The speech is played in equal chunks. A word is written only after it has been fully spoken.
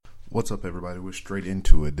What's up, everybody? We're straight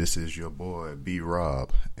into it. This is your boy, B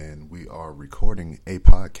Rob, and we are recording a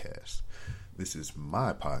podcast. This is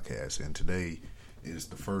my podcast, and today is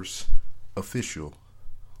the first official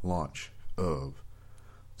launch of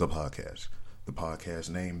the podcast. The podcast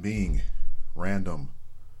name being Random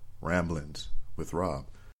Ramblings with Rob.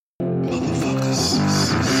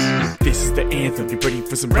 This is the anthem. You ready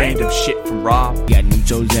for some random shit from Rob? Got new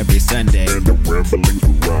shows every Sunday. Random Ramblings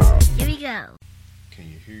with Rob. Here we go. Can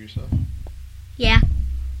you hear yourself? Yeah.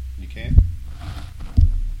 You can?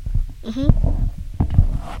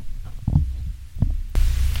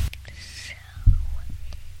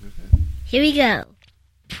 Here we go.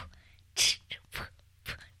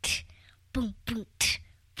 Boom, boom,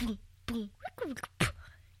 boom, boom, boom,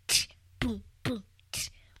 boom, boom,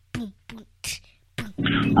 boom.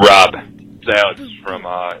 Rob, it's Alex from,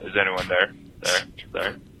 is anyone there?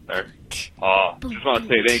 There. Just want to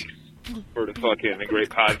say thanks for the great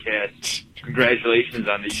podcast. Congratulations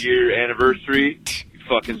on the year anniversary. You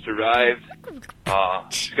fucking survived.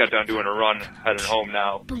 Just got done doing a run, heading home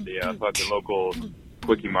now from the fucking local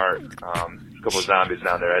Quickie Mart. A couple of zombies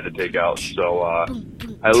down there I had to take out. So,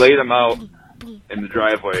 I laid them out in the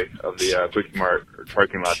driveway of the Quickie Mart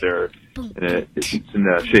parking lot there. And it's in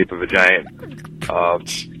the shape of a giant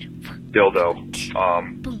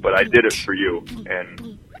dildo. But I did it for you,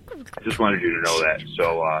 and I just wanted you to know that.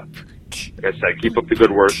 So, like I said, keep up the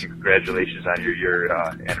good work, and congratulations on your year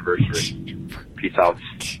anniversary. Peace out.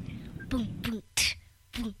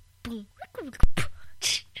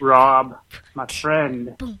 Rob, my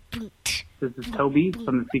friend, this is Toby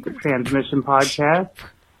from the Secret Transmission podcast.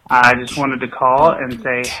 I just wanted to call and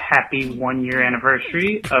say happy 1 year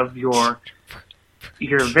anniversary of your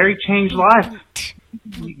very changed life.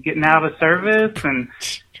 Getting out of service and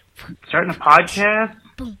starting a podcast.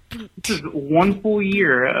 This is 1 full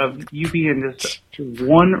year of you being just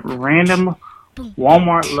one random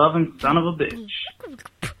Walmart loving son of a bitch.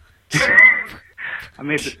 I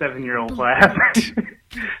made the 7-year-old laugh.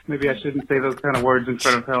 Maybe I shouldn't say those kind of words in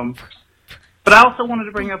front of him. But I also wanted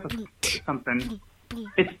to bring up something.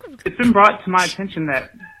 It's been brought to my attention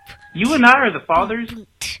that you and I are the fathers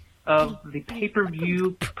of the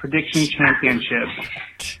pay-per-view prediction championship.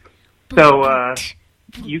 So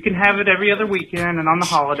you can have it every other weekend and on the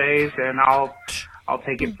holidays, and I'll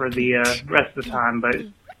take it for the rest of the time. But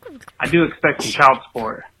I do expect some child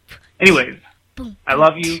support. Anyways, I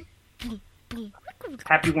love you.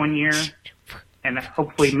 Happy 1 year, and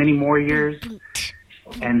hopefully many more years.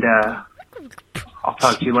 And I'll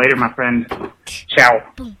talk to you later, my friend. Ciao.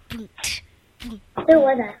 Who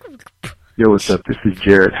was that? Yo, what's up? This is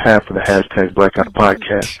Jared, half of the hashtag Blackout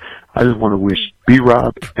Podcast. I just want to wish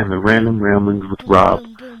B-Rob and the Random Ramblings with Rob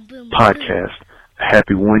podcast a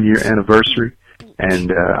happy 1 year anniversary.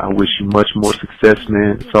 And I wish you much more success,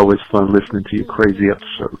 man. It's always fun listening to your crazy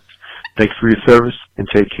episodes. Thanks for your service, and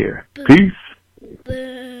take care. Peace.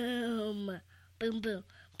 Boom. Boom, boom,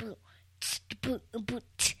 boom. Boom, boom, boom,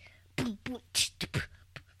 boom, boom, boom,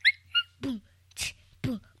 boom,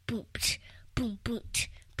 boom, boom, boom, boom, boom.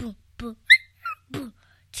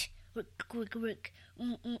 Rick.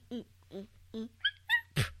 You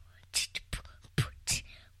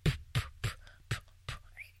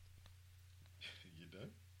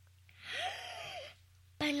done?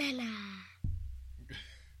 Banana.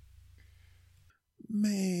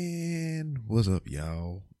 Man, what's up,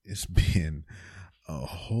 y'all? It's been a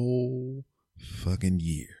whole fucking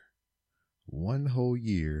year. 1 whole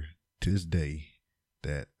year to this day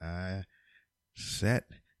that I sat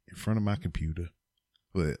in front of my computer.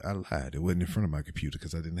 But I lied. It wasn't in front of my computer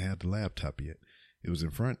because I didn't have the laptop yet. It was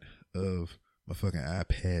in front of my fucking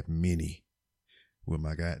iPad mini with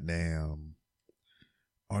my goddamn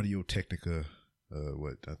Audio Technica.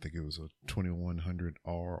 I think it was a 2100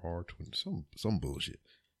 RR20, some bullshit.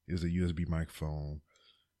 It was a USB microphone.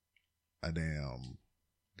 I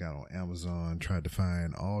got on Amazon, tried to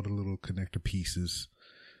find all the little connector pieces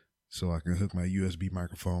so I can hook my USB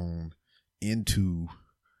microphone into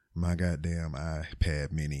my goddamn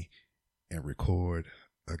iPad mini and record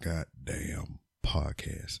a goddamn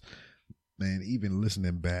podcast. Man, even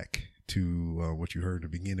listening back to what you heard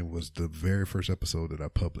in the beginning was the very first episode that I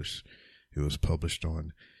published. It was published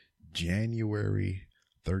on January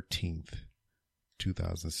 13th,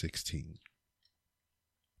 2016.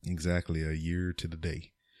 Exactly a year to the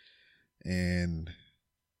day. And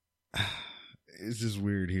it's just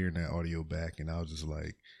weird hearing that audio back. And I was just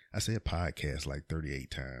like, I said podcast like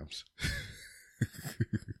 38 times.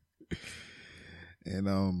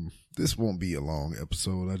 And this won't be a long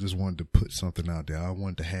episode. I just wanted to put something out there. I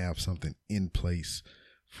wanted to have something in place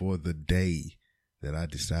for the day that I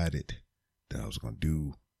decided that I was going to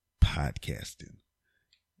do podcasting.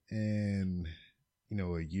 And, you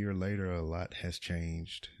know, a year later, a lot has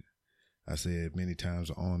changed. I said many times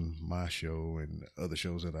on my show and other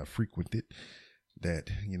shows that I frequented that,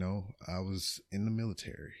 you know, I was in the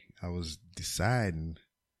military. I was deciding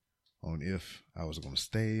on if I was going to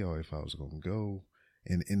stay or if I was going to go.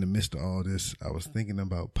 And in the midst of all this, I was thinking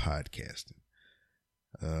about podcasting.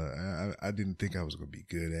 I didn't think I was going to be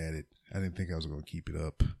good at it. I didn't think I was going to keep it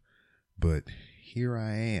up. But here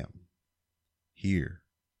I am, here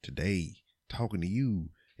today, talking to you,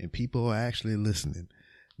 and people are actually listening,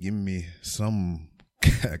 giving me some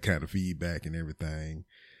kind of feedback and everything.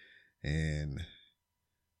 And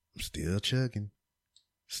I'm still chugging,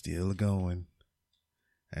 still going.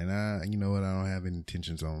 And you know what? I don't have any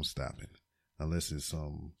intentions on stopping unless it's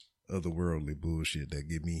some otherworldly bullshit that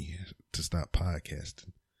get me to stop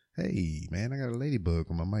podcasting. Hey, man, I got a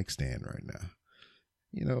ladybug on my mic stand right now.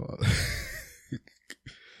 You know,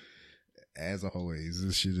 as always,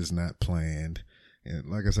 this shit is not planned. And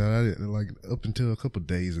like I said, up until a couple of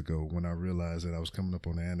days ago when I realized that I was coming up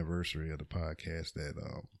on the anniversary of the podcast that,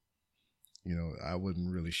 you know, I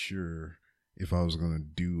wasn't really sure if I was going to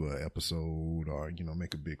do an episode or, you know,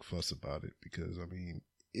 make a big fuss about it because, I mean,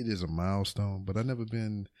 it is a milestone, but I've never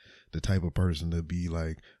been the type of person to be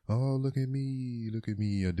like, oh, look at me,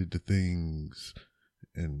 I did the things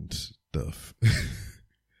and stuff.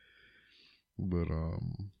 But,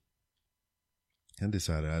 I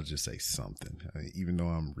decided I'd just say something. Even though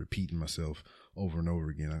I'm repeating myself over and over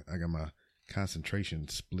again, I got my concentration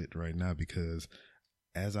split right now because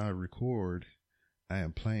as I record, I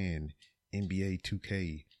am playing NBA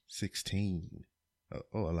 2K16.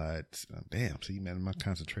 Oh, I lied. Damn. See, man, my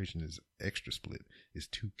concentration is extra split. It's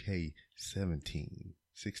 2K17.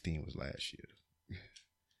 16 was last year.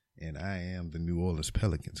 And I am the New Orleans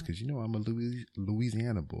Pelicans because, you know, I'm a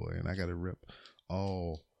Louisiana boy and I got to rep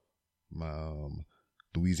all my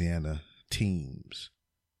Louisiana teams.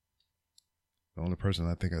 The only person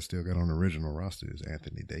I think I still got on the original roster is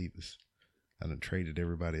Anthony Davis. I done traded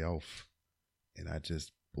everybody off and I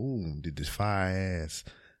just, boom, did this fire ass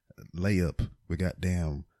layup with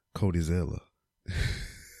goddamn Cody Zeller.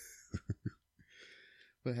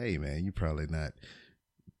 But hey, man, you probably not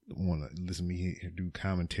want to listen to me do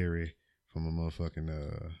commentary from a motherfucking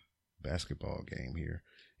basketball game here.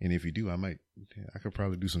 And if you do, I could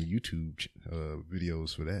probably do some YouTube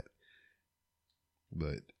videos for that.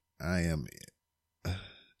 But I am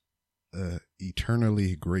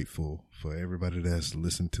eternally grateful for everybody that's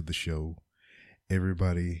listened to the show,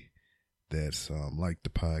 everybody that's liked the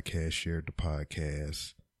podcast, shared the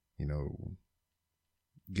podcast, you know,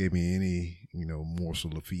 gave me any, you know,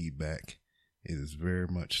 morsel of feedback. It is very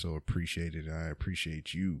much so appreciated. And I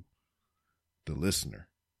appreciate you, the listener,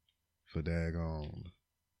 for daggone.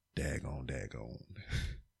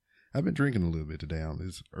 I've been drinking a little bit today on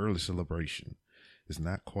this early celebration. It's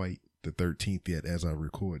not quite the 13th yet as I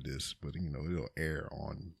record this, but, you know, it'll air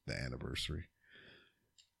on the anniversary.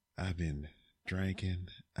 I've been drinking.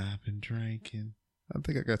 I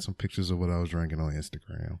think I got some pictures of what I was drinking on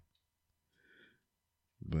Instagram.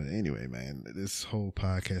 But anyway, man, this whole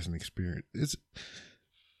podcasting experience, it's,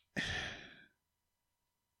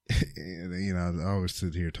 you know, I always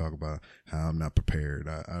sit here and talk about how I'm not prepared.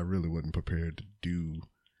 I really wasn't prepared to do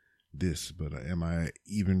this, but am I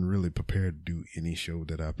even really prepared to do any show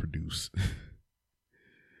that I produce?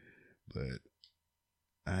 But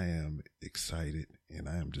I am excited and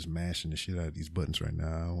I am just mashing the shit out of these buttons right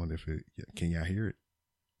now. I wonder if can y'all hear it?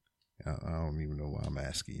 I don't even know why I'm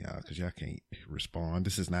asking y'all because y'all can't respond.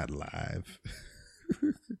 This is not live.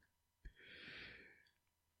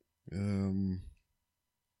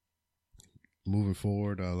 Moving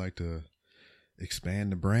forward, I like to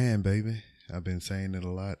expand the brand, baby. I've been saying it a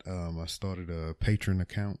lot. I started a Patreon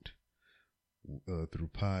account through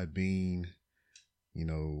Podbean, you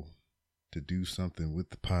know, to do something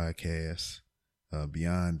with the podcast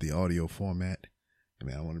beyond the audio format. I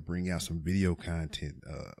mean, I want to bring out some video content.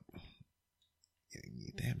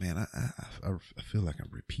 Damn, man, I feel like I'm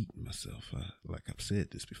repeating myself. Like I've said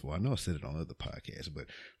this before. I know I said it on other podcasts, but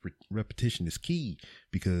repetition is key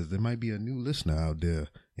because there might be a new listener out there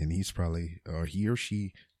and he's probably, or he or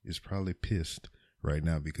she is probably pissed right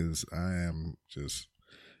now because I am just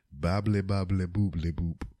bobbly boobly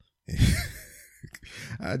boop.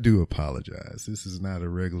 I do apologize. This is not a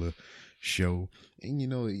regular show. And, you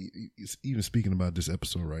know, even speaking about this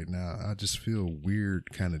episode right now, I just feel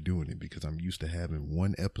weird kind of doing it because I'm used to having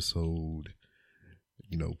one episode,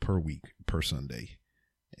 you know, per week, per Sunday.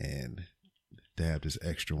 And to have this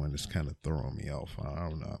extra one is kind of throwing me off. I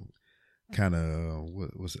don't know. Kind of,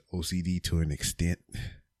 what was it, OCD to an extent.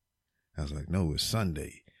 I was like, no, it's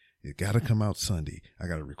Sunday. It got to come out Sunday. I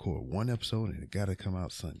got to record one episode and it got to come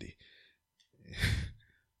out Sunday.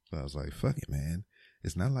 So I was like, fuck it, man.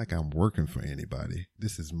 It's not like I'm working for anybody.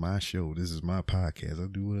 This is my show. This is my podcast. I'll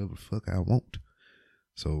do whatever the fuck I want.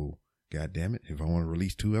 So, God damn it. If I want to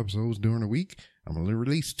release 2 episodes during the week, I'm going to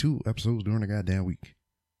release 2 episodes during the goddamn week.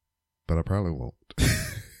 But I probably won't.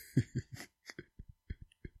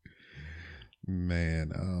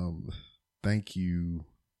 Man, thank you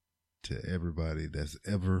to everybody that's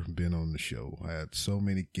ever been on the show. I had so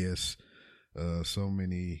many guests, so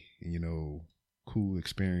many, cool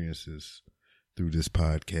experiences through this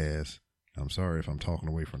podcast. I'm sorry if I'm talking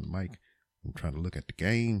away from the mic. I'm trying to look at the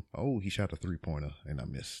game. Oh, he shot a 3-pointer and I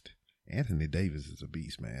missed. Anthony Davis is a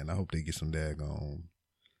beast, man. I hope they get some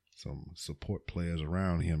some support players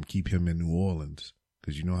around him, keep him in New Orleans.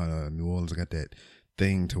 Cause you know how New Orleans got that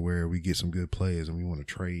thing to where we get some good players and we want to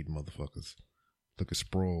trade motherfuckers. Look at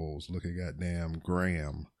Sproles. Look at goddamn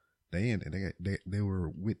Graham. They were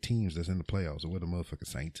with teams that's in the playoffs. So where the motherfucking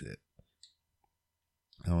Saints at?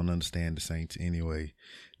 I don't understand the Saints anyway.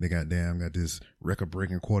 They got this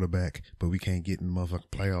record-breaking quarterback, but we can't get in the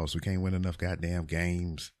motherfucking playoffs. We can't win enough goddamn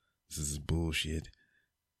games. This is bullshit.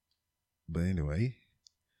 But anyway,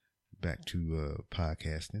 back to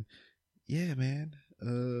podcasting. Yeah, man.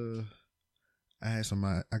 I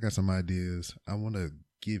got some ideas. I want to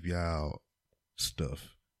give y'all stuff,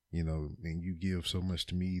 and you give so much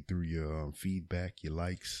to me through your feedback, your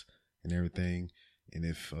likes, and everything. And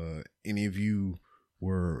if any of you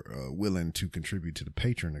were willing to contribute to the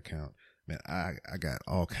Patreon account, man, I got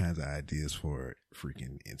all kinds of ideas for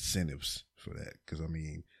freaking incentives for that. Cause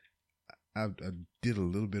I did a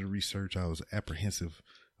little bit of research. I was apprehensive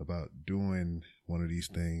about doing one of these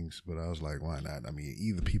things, but I was like, why not?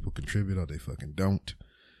 Either people contribute or they fucking don't.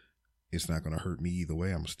 It's not going to hurt me either way.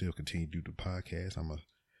 I'm going to still continue to do the podcast. I'm going to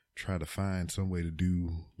try to find some way to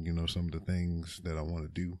do, some of the things that I want to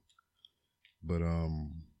do. But,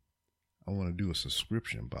 I want to do a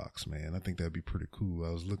subscription box, man. I think that'd be pretty cool.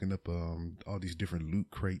 I was looking up all these different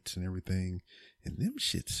loot crates and everything, and them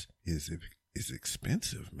shits is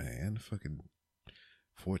expensive, man. Fucking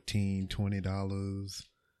 $14, $20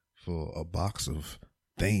 for a box of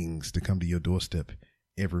things to come to your doorstep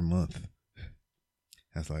every month.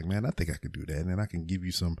 I was like, man, I think I could do that, and then I can give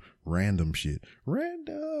you some random shit.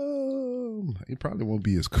 Random. It probably won't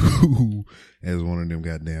be as cool as one of them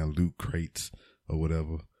goddamn loot crates or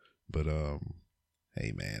whatever. But,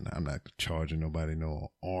 hey man, I'm not charging nobody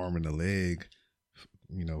no arm and a leg,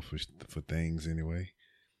 for things anyway.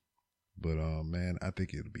 But, man, I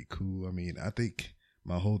think it'll be cool. I think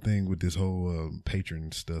my whole thing with this whole,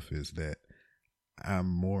 patron stuff is that I'm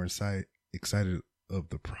more excited of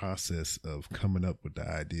the process of coming up with the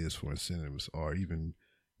ideas for incentives or even,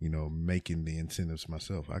 making the incentives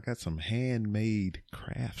myself. I got some handmade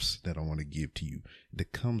crafts that I want to give to you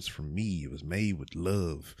that comes from me. It was made with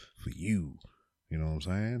love for you. You know what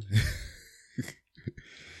I'm saying?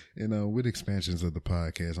 And with expansions of the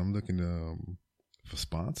podcast, I'm looking for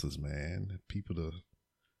sponsors, man. People to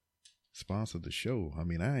sponsor the show. I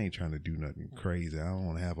ain't trying to do nothing crazy. I don't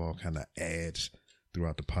want to have all kind of ads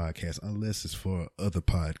throughout the podcast unless it's for other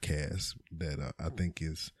podcasts that I think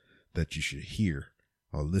is that you should hear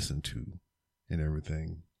or listen to and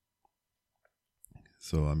everything.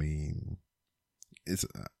 So, I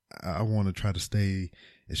want to try to stay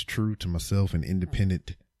as true to myself and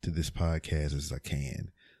independent to this podcast as I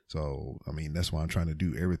can. So, that's why I'm trying to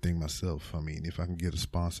do everything myself. If I can get a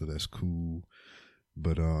sponsor, that's cool.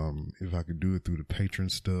 But, if I could do it through the patron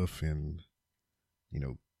stuff and, I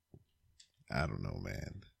don't know,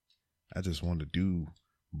 man. I just want to do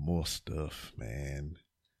more stuff, man.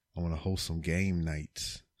 I want to host some game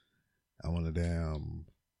nights. I want to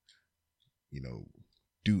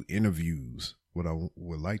do interviews. What I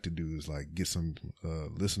would like to do is get some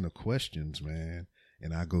listener questions, man.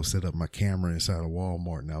 And I go set up my camera inside of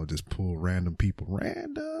Walmart and I would just pull random people,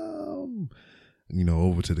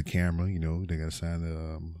 over to the camera. They got to sign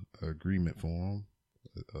an agreement for them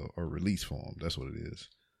or release for them. That's what it is.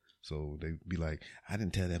 So they be like, I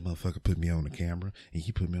didn't tell that motherfucker to put me on the camera, and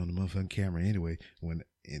he put me on the motherfucking camera anyway. And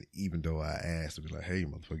even though I asked, to be like, hey,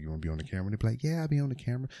 motherfucker, you want to be on the camera? They be like, yeah, I'll be on the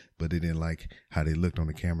camera. But they didn't like how they looked on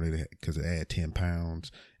the camera because they add 10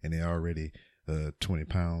 pounds, and they're already 20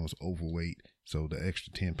 pounds overweight. So the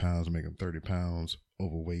extra 10 pounds make them 30 pounds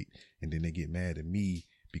overweight, and then they get mad at me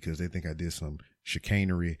because they think I did some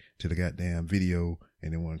chicanery to the goddamn video,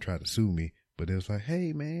 and they want to try to sue me. But it was like,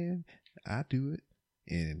 hey, man, I do it.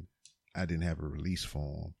 And I didn't have a release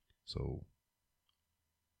form. So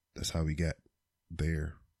that's how we got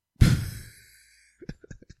there.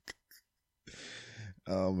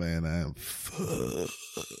 Oh man, I am fucked.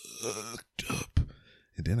 fucked up.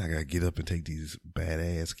 And then I gotta get up and take these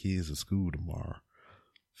badass kids to school tomorrow.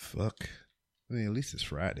 Fuck. I mean, at least it's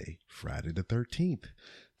Friday. Friday the 13th.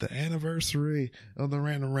 The anniversary of the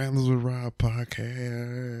Random Ramblings with Rob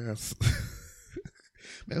podcast.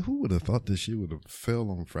 Man, who would have thought this shit would have fell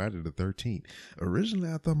on Friday the 13th? Originally,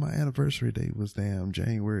 I thought my anniversary date was damn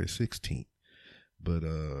January 16th. But,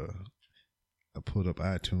 I put up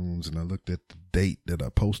iTunes and I looked at the date that I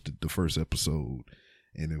posted the first episode,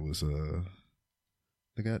 and it was, the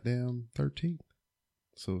goddamn 13th.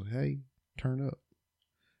 So, hey, turn up.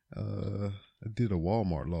 I did a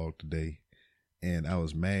Walmart log today, and I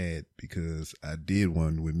was mad because I did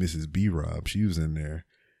one with Mrs. B Rob. She was in there,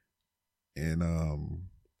 and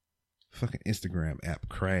fucking Instagram app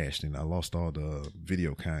crashed, and I lost all the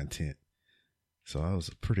video content. So I was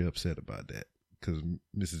pretty upset about that because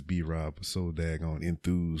Mrs. B Rob was so daggone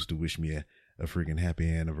enthused to wish me a freaking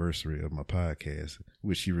happy anniversary of my podcast,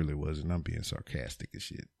 which she really wasn't. I'm being sarcastic and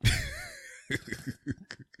shit.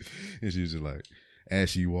 And she was just like, as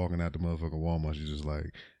she walking out the motherfucking Walmart, she's just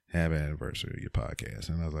like, happy anniversary of your podcast.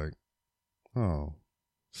 And I was like, oh,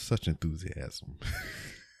 such enthusiasm.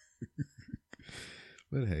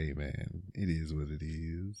 But hey, man, it is what it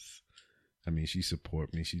is. I mean, she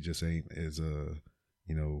support me. She just ain't as,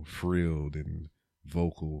 frilled and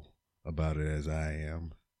vocal about it as I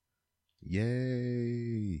am.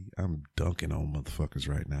 Yay. I'm dunking on motherfuckers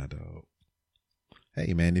right now, dog.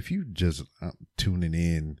 Hey, man, if you just tuning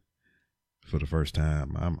in for the first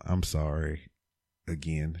time, I'm sorry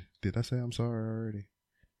again. Did I say I'm sorry already?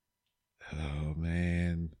 Oh,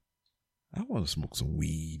 man. I want to smoke some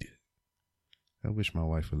weed. I wish my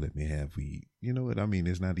wife would let me have weed. You know what? I mean,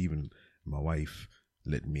 it's not even my wife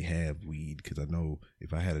letting me have weed, because I know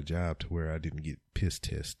if I had a job to where I didn't get piss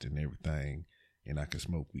test and everything and I could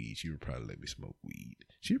smoke weed, she would probably let me smoke weed.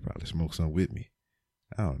 She'd probably smoke some with me.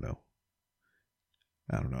 I don't know.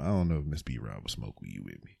 I don't know if Miss B Rob would smoke weed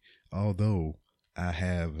with me. Although I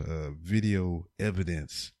have video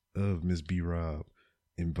evidence of Miss B Rob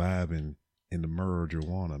imbibing in the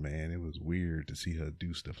marijuana, man. It was weird to see her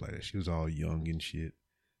do stuff like that. She was all young and shit.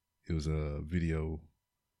 It was a video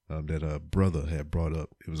that a brother had brought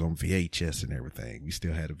up. It was on VHS and everything. We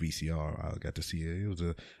still had a VCR. I got to see it. It was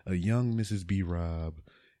a young Mrs. B Rob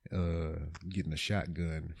getting a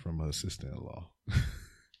shotgun from her sister-in-law.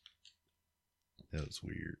 That was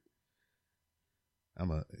weird.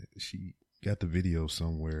 She got the video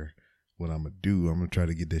somewhere. What I'm going to do, I'm going to try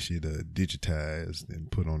to get that shit digitized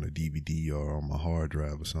and put on a DVD or on my hard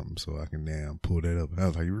drive or something so I can now pull that up. I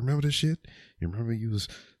was like, you remember this shit? You remember you was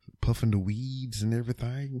puffing the weeds and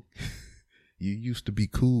everything? You used to be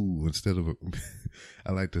cool instead of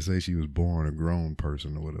I like to say she was born a grown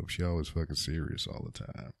person or whatever. She always fucking serious all the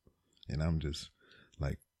time. And I'm just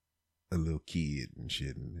like a little kid and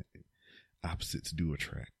shit, and opposites do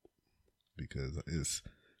attract, because it's,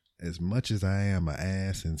 as much as I am an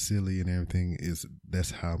ass and silly and everything,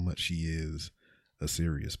 that's how much she is a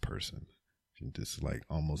serious person. She's just like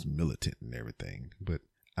almost militant and everything. But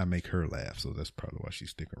I make her laugh, so that's probably why she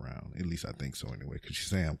stick around. At least I think so anyway, because she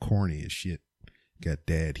say I'm corny as shit. Got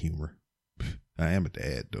dad humor. I am a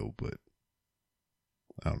dad though, but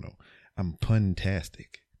I don't know. I'm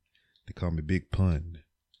pun-tastic. They call me Big Pun.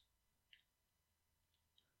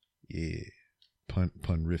 Yeah,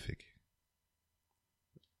 punrific.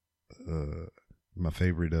 My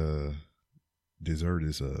favorite dessert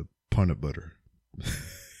is peanut butter.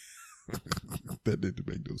 That didn't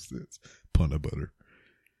make no sense. Peanut butter.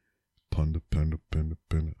 Punda.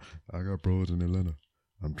 I got bros in Atlanta.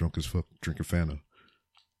 I'm drunk as fuck, drinking Fanta.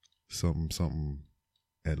 Something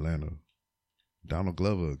Atlanta. Donald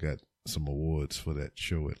Glover got some awards for that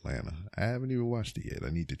show Atlanta. I haven't even watched it yet. I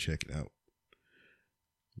need to check it out.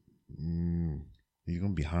 You're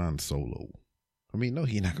gonna be Han Solo. I mean, no,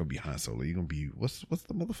 he's not gonna be Han Solo. You're gonna be what's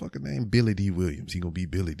the motherfucker name? Billy D. Williams. He gonna be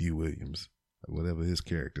Billy D. Williams, whatever his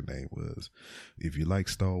character name was. If you like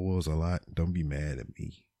Star Wars a lot, don't be mad at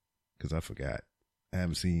me, because I forgot. I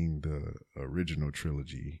haven't seen the original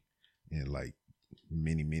trilogy in like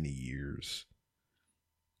many years.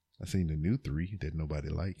 I seen the new 3 that nobody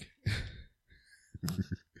liked,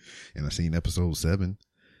 and I seen episode 7.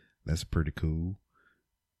 That's pretty cool.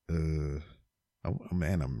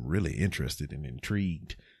 I'm really interested and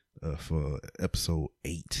intrigued for episode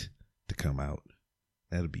 8 to come out.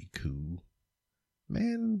 That'll be cool.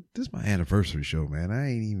 Man, this is my anniversary show, man.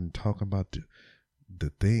 I ain't even talking about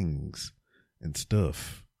the things and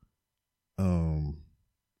stuff.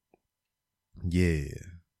 Yeah.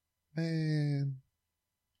 Man.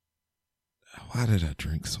 Why did I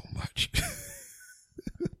drink so much?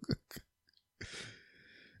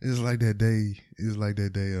 It's like that day.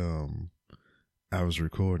 I was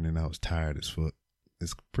recording and I was tired as fuck.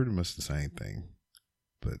 It's pretty much the same thing,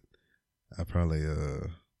 but I probably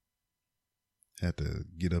had to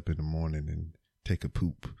get up in the morning and take a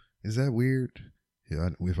poop. Is that weird? Yeah,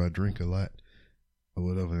 if I drink a lot or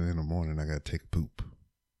whatever in the morning, I gotta take a poop.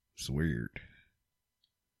 It's weird,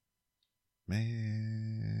 man.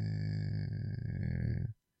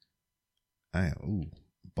 I am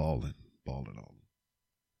balling on.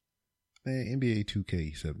 Man, NBA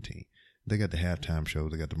 2K17. They got the halftime show.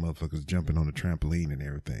 They got the motherfuckers jumping on the trampoline and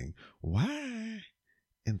everything. Why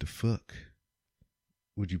in the fuck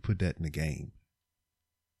would you put that in the game?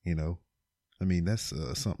 You know? I mean, that's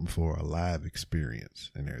something for a live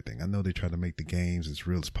experience and everything. I know they try to make the games as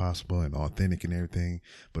real as possible and authentic and everything,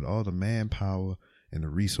 but all the manpower and the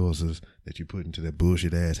resources that you put into that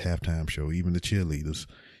bullshit ass halftime show, even the cheerleaders,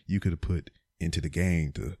 you could have put into the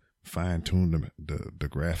game to fine tune the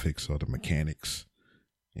graphics or the mechanics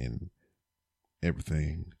and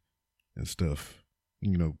everything and stuff.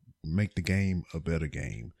 You know, make the game a better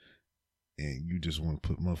game. And you just want to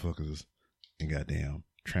put motherfuckers in goddamn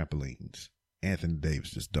trampolines. Anthony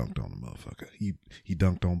Davis just dunked on the motherfucker. He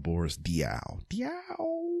dunked on Boris Diaw.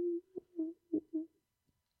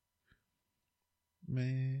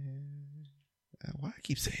 Man. Why I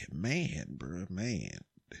keep saying man, bro?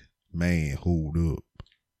 Man, hold up.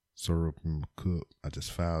 Syrup in my cup. I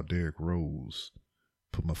just filed Derrick Rose.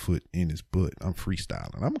 Put my foot in his butt. I'm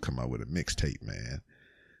freestyling. I'm going to come out with a mixtape, man.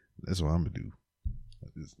 That's what I'm going to do.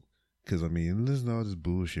 Because, I mean, listen to all this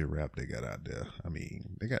bullshit rap they got out there. I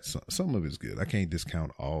mean, they got some of it's good. I can't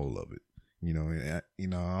discount all of it. You know,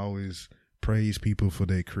 and I always praise people for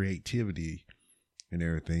their creativity and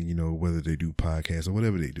everything, you know, whether they do podcasts or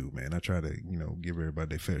whatever they do, man. I try to, you know, give everybody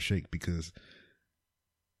their fair shake because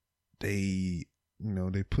they, you know,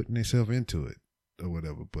 they putting themselves into it or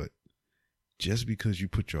whatever. But just because you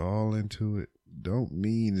put your all into it don't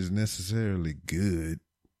mean it's necessarily good.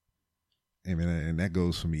 I mean, and that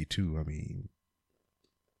goes for me too. I mean,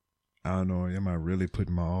 I don't know. Am I really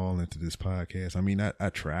putting my all into this podcast? I mean, I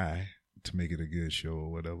try to make it a good show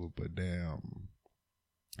or whatever, but damn,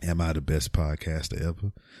 am I the best podcaster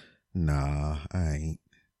ever? Nah, I ain't.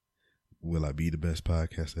 Will I be the best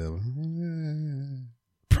podcaster ever?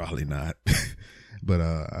 Probably not. But,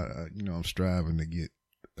 you know, I'm striving to get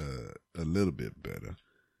a little bit better.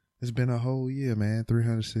 It's been a whole year, man,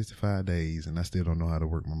 365 days, and I still don't know how to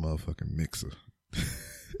work my motherfucking mixer.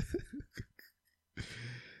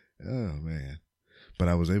 Oh, man. But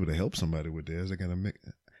I was able to help somebody with this. I got to make,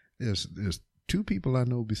 there's two people I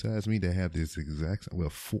know besides me that have this exact,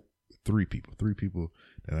 well, three people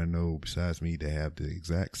that I know besides me that have the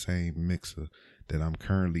exact same mixer that I'm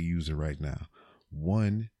currently using right now.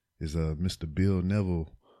 One is Mr. Bill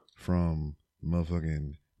Neville from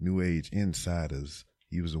motherfucking New Age Insiders.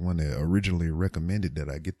 He was the one that originally recommended that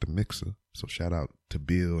I get the mixer. So shout out to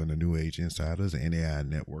Bill and the New Age Insiders, the NAI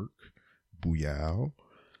Network. Booyah.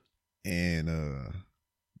 And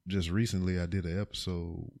just recently I did an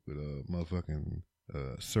episode with motherfucking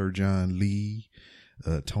Sir John Lee,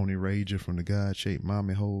 Tony Rager from the God Shaped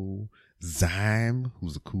Mommy Hole, Zyme,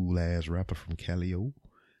 who's a cool ass rapper from Calio,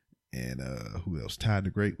 and who else? Ty the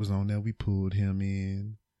Great was on there. We pulled him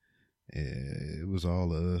in. And it was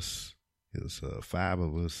all of us. It was 5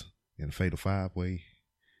 of us in a fatal 5-way,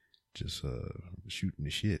 just shooting the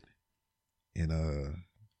shit. And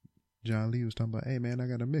John Lee was talking about, hey man, I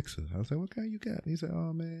got a mixer. I was like, what kind you got? And he said,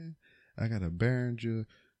 oh man, I got a Behringer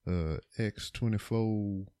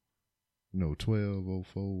X24,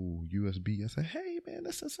 1204 USB. I said, hey man,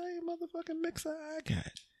 that's the same motherfucking mixer I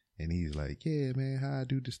got. And he's like, yeah man, how I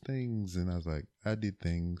do these things. And I was like, I did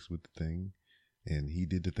things with the thing. And he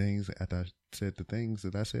did the things after I said the things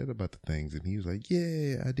that I said about the things. And he was like,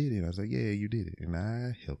 yeah, I did it. I was like, yeah, you did it. And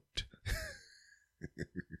I helped.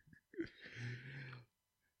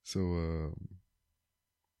 So,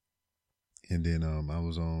 and then I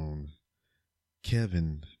was on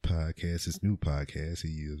Kevin podcast, his new podcast.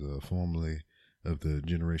 He is formerly of the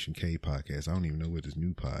Generation K podcast. I don't even know what his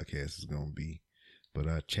new podcast is going to be. But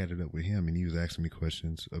I chatted up with him and he was asking me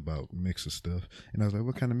questions about mixer stuff. And I was like,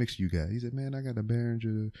 what kind of mixer you got? He said, man, I got a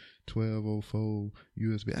Behringer 1204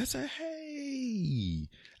 USB. I said, hey,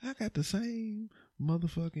 I got the same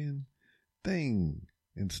motherfucking thing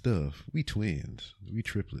and stuff. We twins. We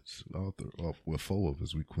triplets. Well, 4 of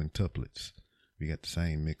us. We quintuplets. We got the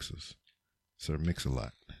same mixers. Sir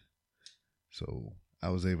Mix-a-Lot. So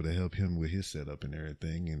I was able to help him with his setup and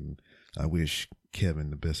everything. And I wish Kevin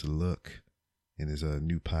the best of luck in his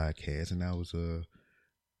new podcast. And I was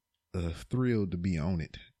thrilled to be on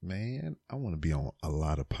it, man. I want to be on a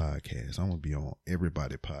lot of podcasts. I want to be on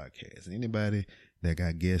everybody podcast. Anybody that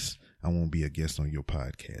got guests, I want to be a guest on your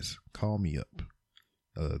podcast. Call me up.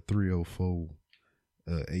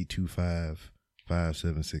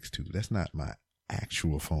 304-825-5762. That's not my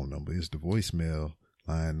actual phone number. It's the voicemail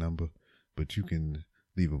line number, but you can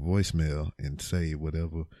leave a voicemail and say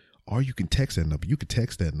whatever, or you can text that number. You can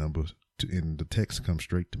text that number and the text comes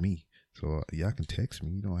straight to me. So y'all can text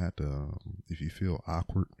me. You don't have to, if you feel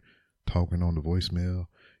awkward talking on the voicemail,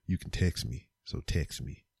 you can text me. So text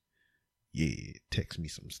me. Yeah, text me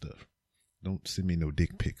some stuff. Don't send me no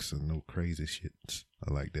dick pics or no crazy shit.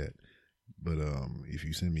 I like that. But if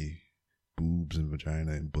you send me boobs and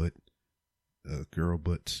vagina and butt, girl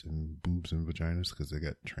butts and boobs and vaginas, because they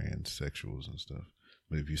got transsexuals and stuff.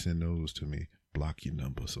 But if you send those to me, block your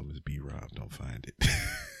number so Miss B Rob don't find it.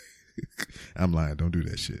 I'm lying. Don't do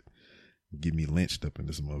that shit. Get me lynched up in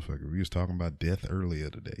this motherfucker. We was talking about death earlier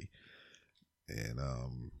today,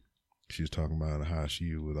 and she was talking about how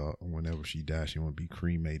she would, whenever she dies, she want to be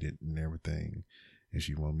cremated and everything, and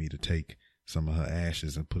she want me to take some of her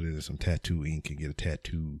ashes and put it in some tattoo ink and get a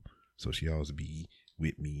tattoo, so she always be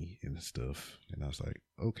with me and stuff. And I was like,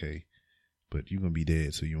 okay, but you're gonna be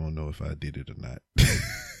dead, so you won't know if I did it or not.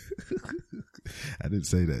 I didn't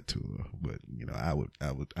say that to her, but you know, I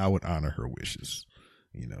would honor her wishes,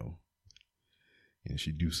 you know. And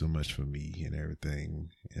she do so much for me and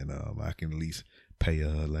everything, and I can at least pay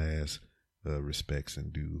her last respects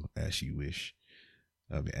and do as she wish.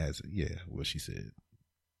 I mean, what she said.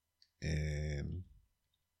 And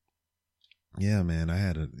yeah, man, I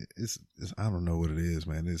had it's I don't know what it is,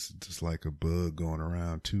 man. It's just like a bug going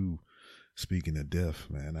around too. Speaking of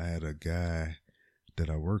death, man, I had a guy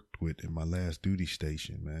that I worked with in my last duty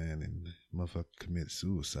station, man, and motherfucker committed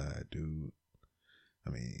suicide, dude.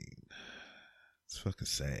 I mean, it's fucking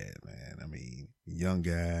sad, man. I mean, young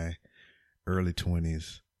guy, early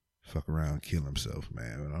 20s, fuck around, kill himself,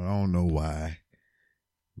 man. I don't know why,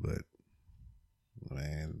 but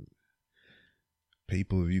man,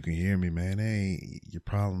 people, if you can hear me, man, your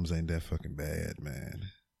problems ain't that fucking bad, man.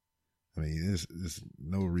 I mean, there's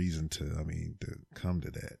no reason to come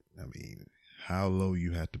to that. I mean, how low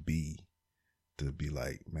you have to be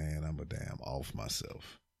like, man, I'm a damn off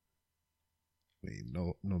myself. I mean,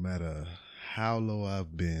 no matter how low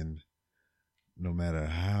I've been, no matter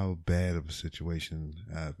how bad of a situation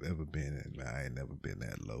I've ever been in, I ain't never been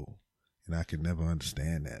that low. And I can never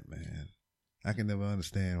understand that, man. I can never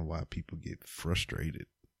understand why people get frustrated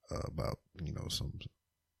about, you know, some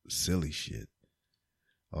silly shit.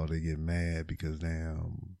 Or they get mad because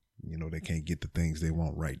now, you know, they can't get the things they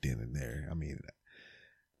want right then and there. I mean,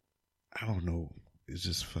 I don't know. It's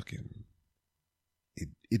just fucking...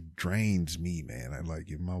 It drains me, man. I like,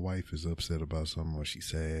 if my wife is upset about something or she's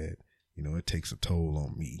sad, you know, it takes a toll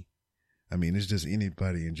on me. I mean, it's just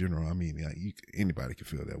anybody in general. I mean, anybody can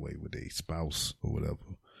feel that way with their spouse or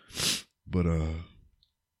whatever. But,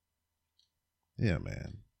 yeah,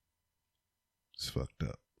 man, it's fucked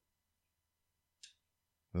up.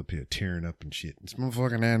 Up here tearing up and shit. It's my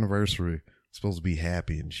fucking anniversary. I'm supposed to be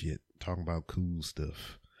happy and shit. Talking about cool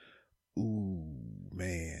stuff. Ooh,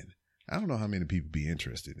 man. I don't know how many people be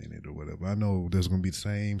interested in it or whatever. I know there's going to be the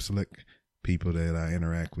same select people that I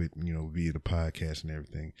interact with, you know, via the podcast and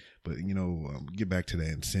everything. But, you know, get back to that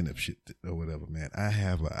incentive shit or whatever, man. I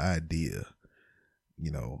have an idea.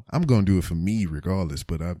 You know, I'm going to do it for me regardless.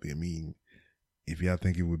 But I mean, if y'all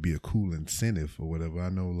think it would be a cool incentive or whatever, I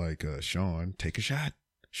know like Sean, take a shot.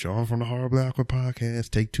 Sean from the Horribly Awkward Podcast,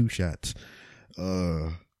 take 2 shots.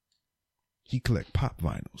 He collect pop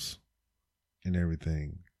vinyls and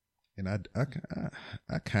everything. And I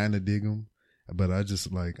kind of dig them, but I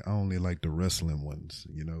only like the wrestling ones,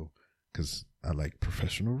 you know, because I like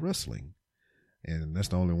professional wrestling. And that's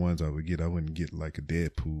the only ones I would get. I wouldn't get like a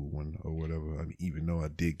Deadpool one or whatever. I mean, even though I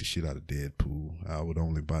dig the shit out of Deadpool, I would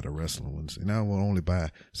only buy the wrestling ones. And I will only buy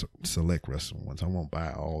select wrestling ones. I won't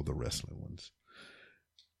buy all the wrestling ones.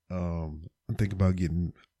 I'm thinking about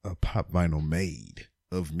getting a pop vinyl made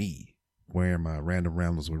of me wearing my Random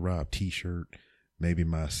Ramblers with Rob t-shirt. Maybe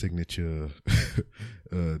my signature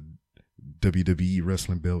WWE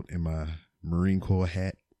wrestling belt and my Marine Corps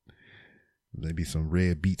hat. Maybe some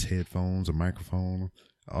Red Beats headphones, a microphone,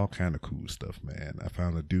 all kind of cool stuff, man. I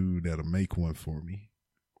found a dude that'll make one for me.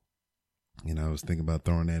 And I was thinking about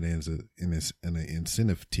throwing that in an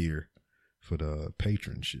incentive tier for the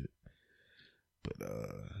patron shit. But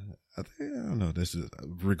I don't know. This is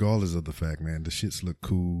regardless of the fact, man. The shits look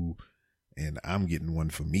cool. And I'm getting one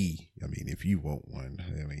for me. I mean, if you want one,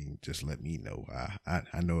 I mean, just let me know.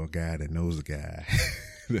 I know a guy that knows a guy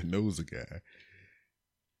that knows a guy.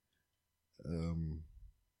 How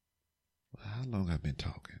long I've been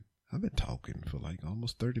talking? I've been talking for like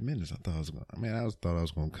almost 30 minutes. I thought I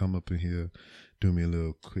was going to come up in here, do me a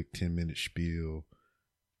little quick 10-minute spiel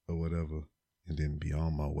or whatever, and then be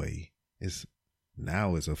on my way. It's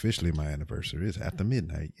officially my anniversary. It's after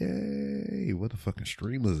midnight. Yay. What the fucking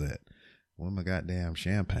stream was that? Where's my goddamn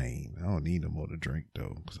champagne? I don't need no more to drink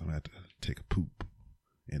though, because I'm going to have to take a poop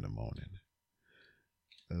in the morning.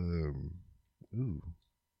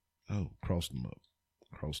 Crossed them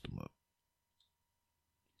up.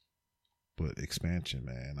 But expansion,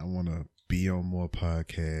 man. I want to be on more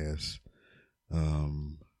podcasts.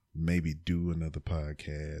 Maybe do another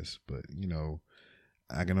podcast, but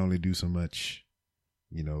I can only do so much,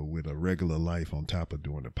 with a regular life on top of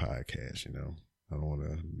doing the podcast, I don't want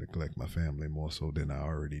to neglect my family more so than I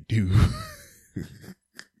already do.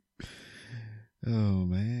 Oh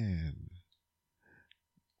man.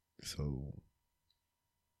 So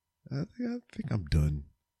I think I'm done.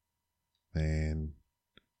 And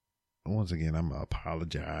once again, I'm gonna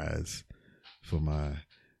apologize for my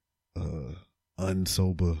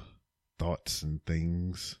unsober thoughts and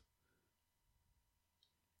things,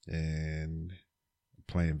 and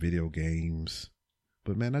playing video games.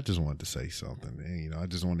 But man, I just wanted to say something. And, I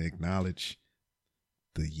just want to acknowledge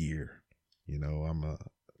the year. I'm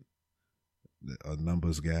a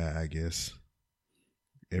numbers guy, I guess.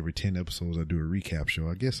 Every 10 episodes, I do a recap show.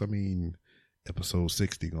 Episode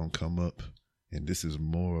 60 gonna come up, and this is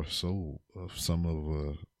more so of some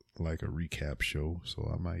of like a recap show.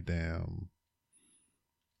 So I might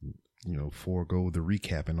forego the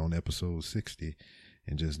recapping on episode 60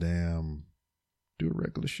 and just do a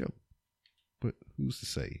regular show. But who's to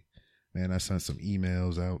say? Man, I sent some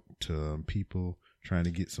emails out to people trying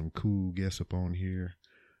to get some cool guests up on here.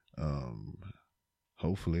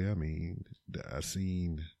 Hopefully, I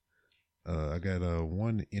got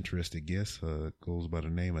one interested guest, goes by the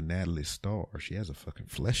name of Natalie Starr. She has a fucking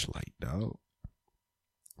fleshlight, dog.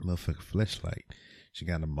 Motherfucking fleshlight. She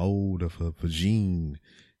got a mold of her vagine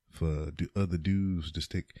for other dudes to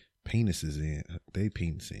stick they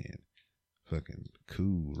penis in. Fucking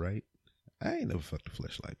cool, right? I ain't never fucked a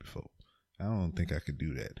fleshlight before. I don't think I could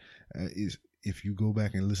do that. If you go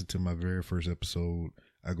back and listen to my very first episode,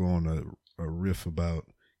 I go on a riff about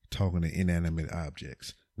talking to inanimate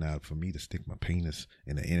objects. Now, for me to stick my penis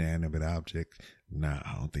in an inanimate object,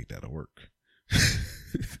 I don't think that'll work.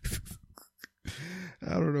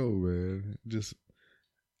 I don't know, man.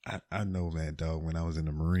 I know, man, dog. When I was in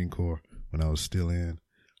the Marine Corps, when I was still in,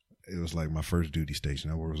 it was like my first duty station.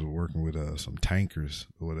 I was working with some tankers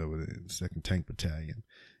or whatever, the 2nd Tank Battalion,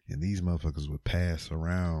 and these motherfuckers would pass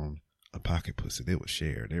around a pocket pussy. They would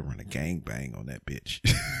share. They run a gangbang on that bitch.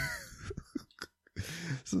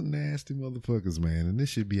 Some nasty motherfuckers, man. And this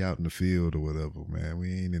should be out in the field or whatever, man.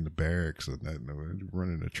 We ain't in the barracks or nothing. We're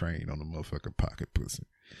running a train on the motherfucking pocket pussy.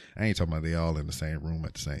 I ain't talking about they all in the same room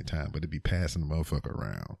at the same time, but it be passing the motherfucker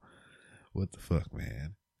around. What the fuck,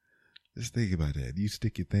 man? Just think about that. You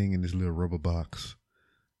stick your thing in this little rubber box,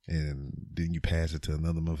 and then you pass it to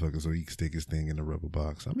another motherfucker so he can stick his thing in the rubber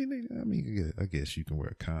box. I guess you can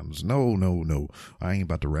wear condoms. No. I ain't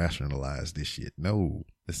about to rationalize this shit. No,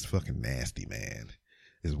 it's fucking nasty, man.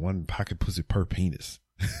 It's one pocket pussy per penis.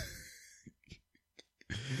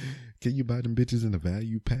 Can you buy them bitches in a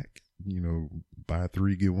value pack? Buy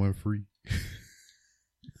 3, get 1 free.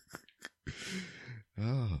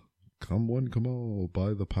 Come one, come all.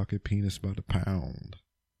 Buy the pocket penis by the pound.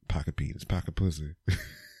 Pocket penis, pocket pussy.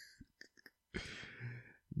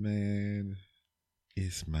 Man,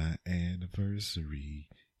 it's my anniversary.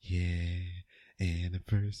 Yeah,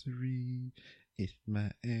 anniversary. It's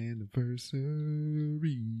my anniversary.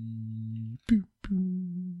 Boom,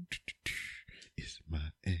 boom. It's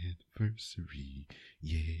my anniversary.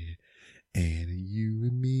 Yeah, and you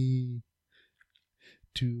and me.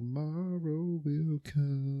 Tomorrow will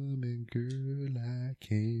come, and girl, I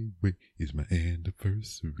can't wait. It's my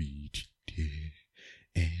anniversary, yeah,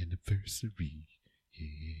 anniversary,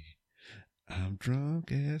 yeah. I'm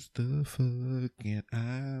drunk as the fuck, and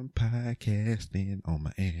I'm podcasting on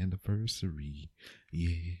my anniversary,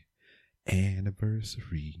 yeah,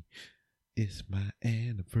 anniversary. It's my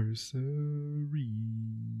anniversary.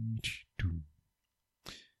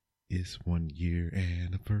 It's 1 year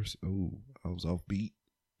anniversary. Oh, I was off beat.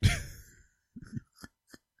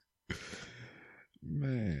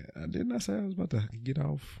 Man, didn't I say I was about to get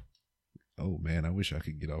off? Oh man, I wish I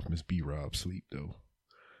could get off Miss B Rob's sleep though.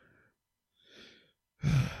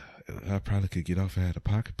 I probably could get off if I had a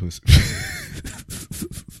pocket pussy.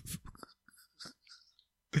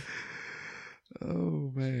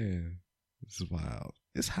 Oh man, this is wild.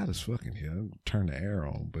 It's hot as fucking here. Turn the air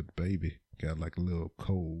on, but baby, got like a little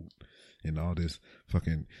cold and all this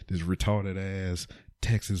retarded ass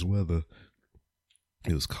Texas weather.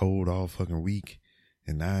 It was cold all fucking week,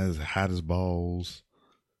 and now it's hot as balls.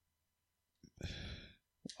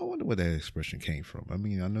 I wonder where that expression came from. I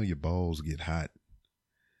mean, I know your balls get hot,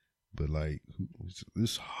 but like,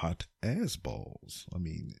 this hot ass balls. I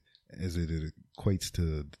mean, as it equates to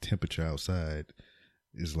the temperature outside,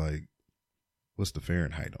 is like, what's the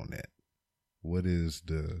Fahrenheit on that? What is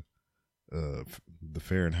the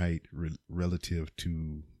Fahrenheit relative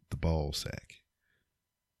to the ball sack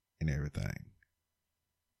and everything?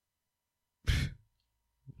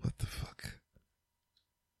 What the fuck?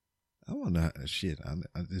 I wonder, shit,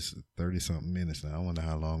 this is 30 something minutes now. I wonder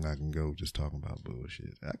how long I can go just talking about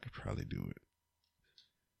bullshit. I could probably do it.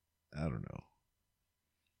 I don't know.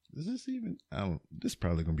 Is this even, this is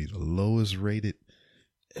probably going to be the lowest rated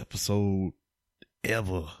episode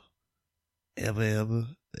ever.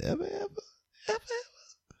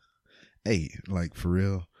 Hey, like for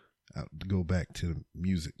real, to go back to the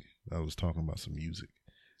music. I was talking about some music.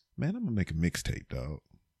 Man, I'm going to make a mixtape, dog.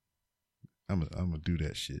 I'm going to do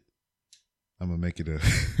that shit. I'm gonna make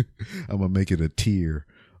it a tier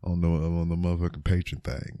on the motherfucking patron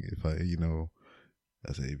thing. If I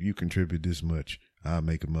say, if you contribute this much, I'll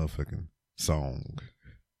make a motherfucking song,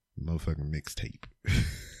 motherfucking mixtape.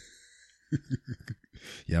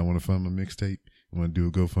 Y'all want to fund my mixtape? Want to do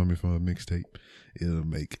a GoFundMe for a mixtape? It'll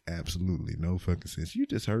make absolutely no fucking sense. You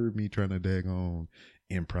just heard me trying to daggone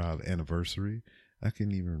improv anniversary. I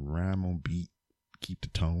couldn't even rhyme on beat, keep the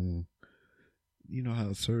tone. You know how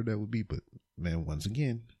absurd that would be, but man, once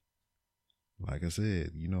again, like I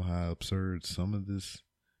said, you know how absurd some of this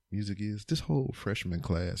music is. This whole freshman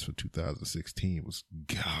class for 2016 was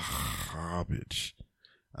garbage.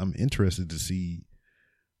 I'm interested to see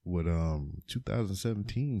what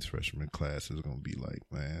 2017's freshman class is going to be like,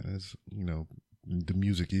 man. It's, the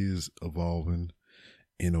music is evolving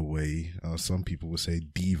in a way. Some people would say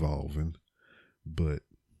devolving, but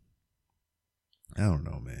I don't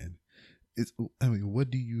know, man. What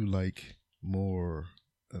do you like more?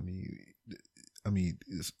 I mean,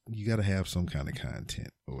 you got to have some kind of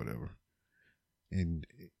content or whatever, and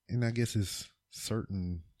I guess it's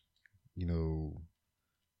certain,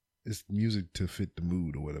 it's music to fit the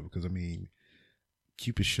mood or whatever. Because I mean,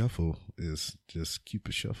 Cupid Shuffle is just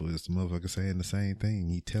Cupid Shuffle. It's the motherfucker saying the same thing.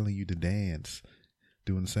 He telling you to dance,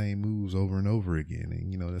 doing the same moves over and over again,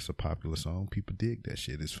 and that's a popular song. People dig that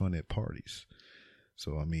shit. It's fun at parties.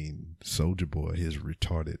 So, I mean, Soulja Boy, his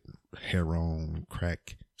retarded heroin,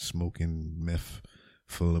 crack, smoking,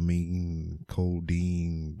 methamphetamine,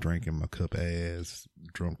 codeine, drinking my cup ass,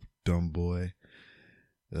 drunk, dumb boy.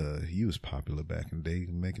 He was popular back in the day,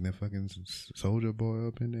 making that fucking Soulja Boy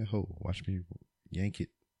up in that hole. Watch me yank it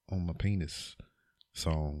on my penis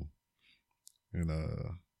song. And,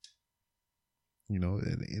 and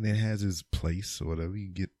it has its place or whatever. You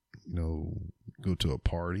get, go to a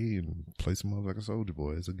party and play some motherfucking Soulja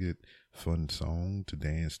Boy. It's a good, fun song to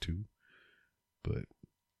dance to. But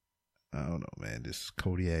I don't know, man. This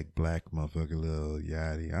Kodiak Black motherfucker Lil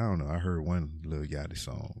Yachty. I don't know. I heard one Lil Yachty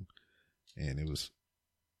song, and it was,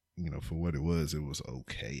 for what it was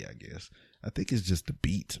okay, I guess. I think it's just the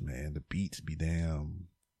beats, man. The beats be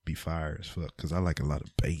fire as fuck. Cause I like a lot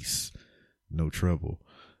of bass, No Trouble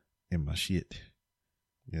in my shit.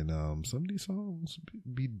 And some of these songs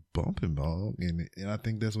be bumping, dog. And I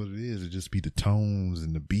think that's what it is. It just be the tones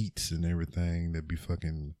and the beats and everything that be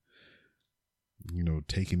fucking,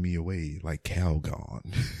 taking me away, like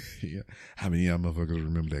Calgon. Yeah. How many of y'all motherfuckers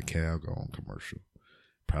remember that Calgon commercial?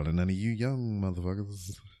 Probably none of you young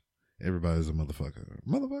motherfuckers. Everybody's a motherfucker.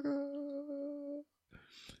 Motherfucker!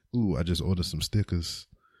 Ooh, I just ordered some stickers.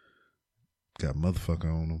 Got motherfucker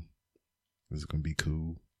on them. This is gonna be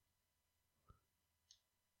cool.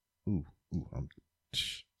 Ooh, boy,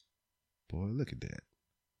 look at that.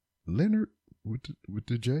 Leonard with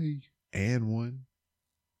the J and one.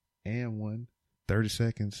 30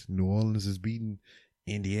 seconds. New Orleans is beating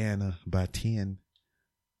Indiana by 10.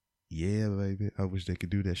 Yeah, baby. I wish they could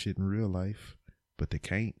do that shit in real life, but they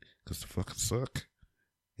can't because they fucking suck.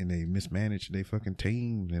 And they mismanage their fucking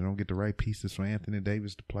team. They don't get the right pieces for Anthony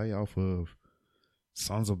Davis to play off of.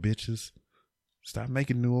 Sons of bitches. Stop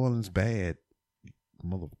making New Orleans bad,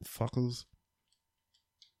 motherfuckers.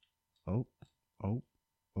 Oh,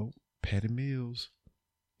 Patty Mills.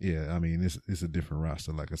 Yeah, I mean, it's a different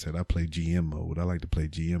roster. Like I said, I play GM mode. I like to play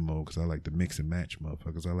GM mode because I like to mix and match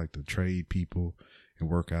motherfuckers. I like to trade people and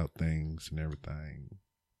work out things and everything.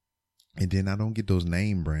 And then I don't get those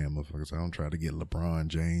name brand motherfuckers. I don't try to get LeBron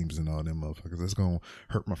James and all them motherfuckers. That's going to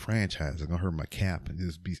hurt my franchise. It's going to hurt my cap. And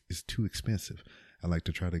it's too expensive. I like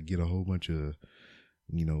to try to get a whole bunch of,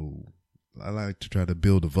 I like to try to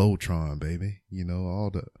build a Voltron, baby.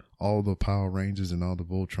 All the Power Rangers and all the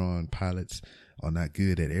Voltron pilots are not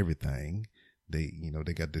good at everything. They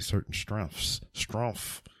got their certain strengths.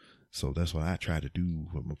 So that's what I try to do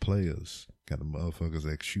with my players. Got the motherfuckers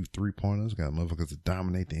that shoot 3-pointers. Got motherfuckers that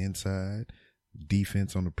dominate the inside,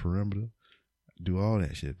 defense on the perimeter. Do all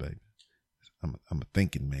that shit, baby. I'm a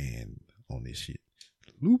thinking man on this shit.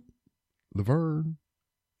 Loop, Laverne,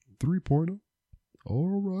 3-pointer.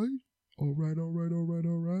 All right.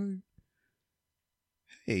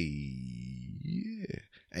 Hey, yeah.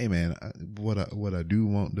 Hey, man. What I do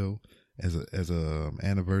want though, as a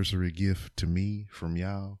anniversary gift to me from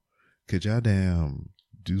y'all, could y'all damn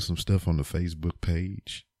do some stuff on the Facebook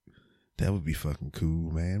page? That would be fucking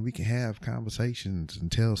cool, man. We can have conversations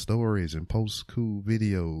and tell stories and post cool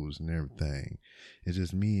videos and everything. It's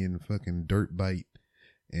just me and fucking Dirtbite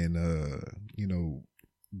and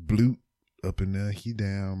Blute up in there. He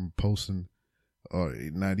damn posting, or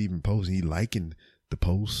not even posting, he liking the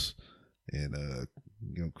posts. And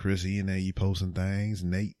Chris, he in there, he posting things.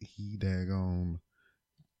 Nate, he daggone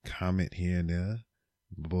comment here and there.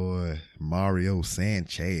 Boy, Mario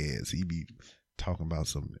Sanchez, he be talking about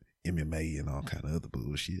some MMA and all kind of other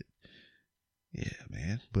bullshit. Yeah,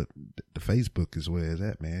 man. But the Facebook is where it's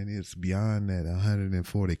at, man. It's beyond that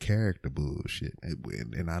 140 character bullshit.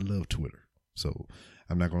 And I love Twitter. So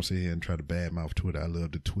I'm not going to sit here and try to badmouth Twitter. I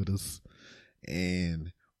love the Twitters.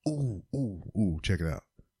 And, check it out.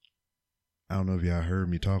 I don't know if y'all heard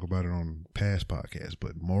me talk about it on past podcasts,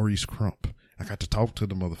 but Maurice Crump, I got to talk to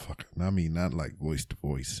the motherfucker. I mean, not like voice to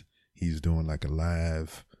voice. He's doing like a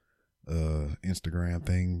live Instagram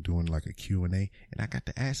thing, doing like a Q&A, and I got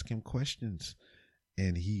to ask him questions.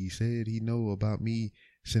 And he said he know about me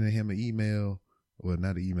sending him an email, well,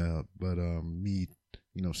 not an email, but me,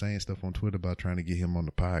 saying stuff on Twitter about trying to get him on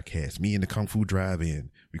the podcast. Me and the Kung Fu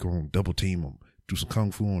Drive-In, we gonna double team him. Do some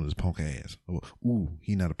kung fu on his punk ass. Ooh,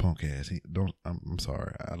 he not a punk ass. I'm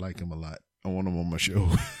sorry. I like him a lot. I want him on my show.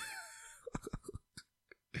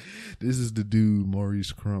 This is the dude,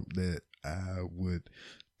 Maurice Crump, that I would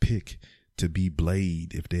pick to be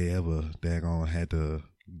Blade if they ever daggone had to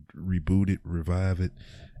reboot it, revive it,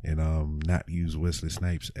 and not use Wesley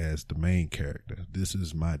Snipes as the main character. This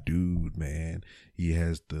is my dude, man. He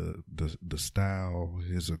has the style,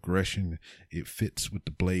 his aggression. It fits with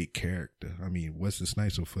the Blade character. I mean, Wesley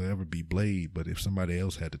Snipes will forever be Blade, but if somebody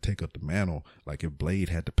else had to take up the mantle, like if Blade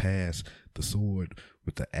had to pass the sword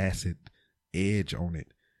with the acid edge on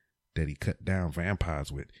it that he cut down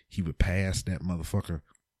vampires with, he would pass that motherfucker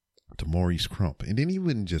to Maurice Crump. And then he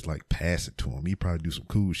wouldn't just like pass it to him. He'd probably do some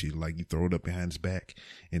cool shit, like you throw it up behind his back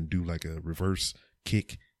and do like a reverse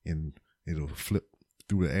kick, and it'll flip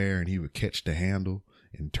through the air, and he would catch the handle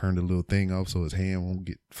and turn the little thing off so his hand won't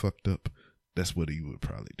get fucked up. That's what he would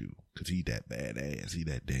probably do, because he that badass. He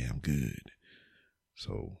that damn good.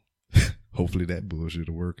 So hopefully that bullshit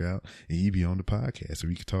will work out, and he be on the podcast so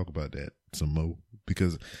we can talk about that some more,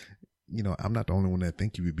 because I'm not the only one that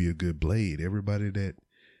think he would be a good Blade. Everybody that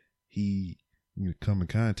he come in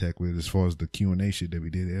contact with, as far as the Q&A shit that we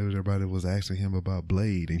did, everybody was asking him about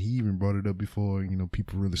Blade, and he even brought it up before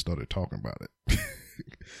people really started talking about it.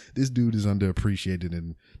 This dude is underappreciated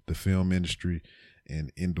in the film industry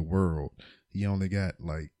and in the world. He only got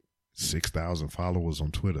like 6,000 followers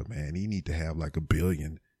on Twitter, man. He need to have like 1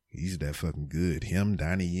 billion. He's that fucking good. Him,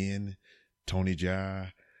 Donnie Yen, Tony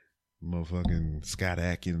Jaa, motherfucking Scott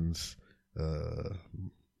Adkins,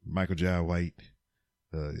 Michael Jai White,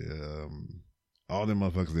 all them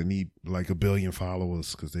motherfuckers that need like 1 billion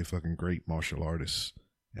followers because they fucking great martial artists.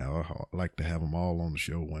 Yeah, I'd like to have them all on the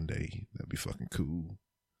show one day. That'd be fucking cool.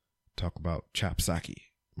 Talk about chop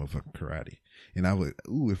sake, motherfucking karate. And I would,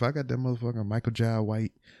 if I got that motherfucking Michael Jai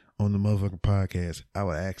White on the motherfucking podcast, I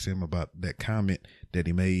would ask him about that comment that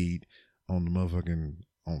he made on the motherfucking,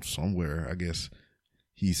 on somewhere, I guess.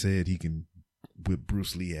 He said he can whip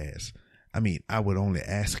Bruce Lee ass. I mean, I would only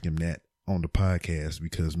ask him that on the podcast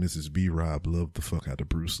because Mrs. B-Rob loved the fuck out of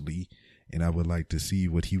Bruce Lee. And I would like to see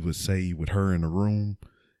what he would say with her in the room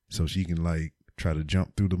so she can like try to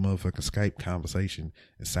jump through the motherfucking Skype conversation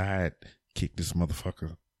and side kick this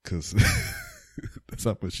motherfucker because that's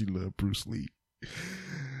how much she loved Bruce Lee.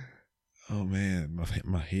 Oh man,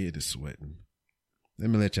 my head is sweating. Let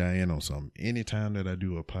me let y'all in on something. Anytime that I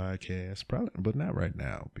do a podcast, probably, but not right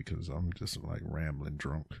now because I'm just like rambling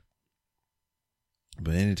drunk.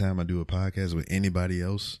 But anytime I do a podcast with anybody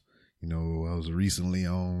else, I was recently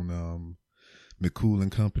on McCool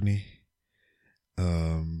and Company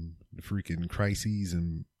the freaking Crises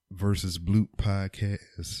and versus Bloop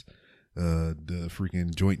podcast, the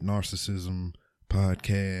freaking Joint Narcissism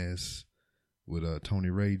podcast with Tony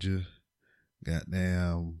Rager,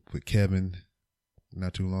 goddamn with Kevin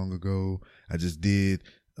not too long ago. I just did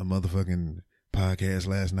a motherfucking podcast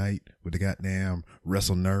last night with the goddamn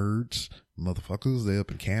Wrestle Nerds motherfuckers. They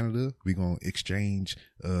up in Canada. We gonna exchange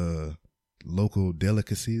local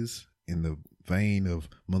delicacies in the vein of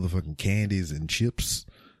motherfucking candies and chips.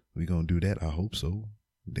 We gonna do that. I hope so.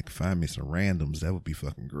 They can find me some randoms. That would be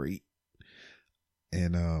fucking great.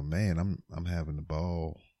 And man, I'm having a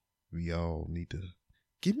ball. We all need to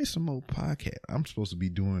give me some more podcast. I'm supposed to be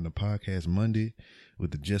doing a podcast Monday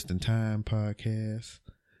with the Just in Time podcast.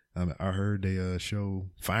 I heard they show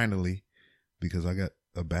finally, because I got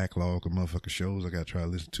a backlog of motherfucking shows I got to try to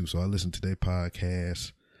listen to. So I listened to their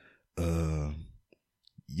podcast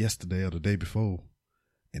yesterday or the day before,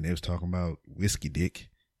 and they was talking about whiskey dick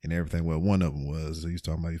and everything. Well, one of them was, he was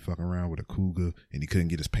talking about he fucking around with a cougar and he couldn't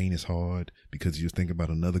get his penis hard because he was thinking about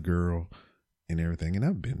another girl and everything. And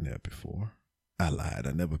I've been there before. I lied.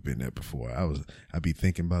 I never been there before. I'd be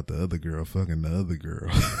thinking about the other girl fucking the other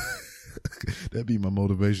girl. That'd be my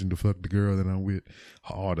motivation to fuck the girl that I'm with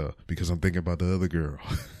harder because I'm thinking about the other girl.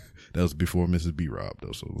 That was before Mrs. B. Rob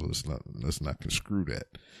though, so let's not construe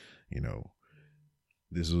that. You know,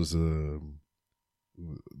 this was it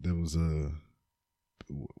was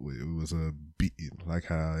a B, like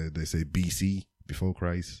how they say BC before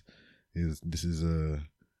Christ. This is a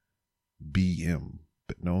BM,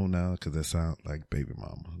 but no, now because that sounds like baby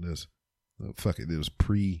mama. Fuck it. It was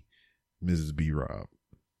pre Mrs. B. Rob.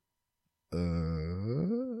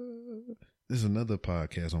 There's another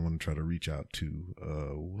podcast I want to try to reach out to.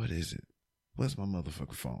 What is it? What's my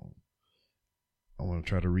motherfucking phone? I want to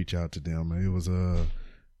try to reach out to them. It was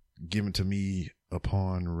given to me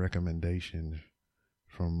upon recommendation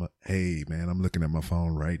from, hey man, I'm looking at my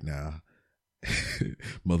phone right now.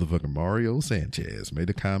 Motherfucking Mario Sanchez made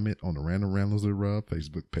a comment on the Random Ramblers with Rob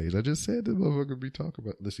Facebook page. I just said this motherfucker be talking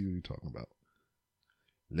about. Let's see what he's talking about.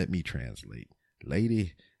 Let me translate.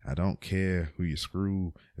 Lady, I don't care who you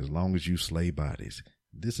screw as long as you slay bodies.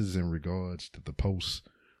 This is in regards to the post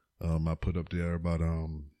I put up there about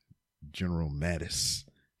General Mattis.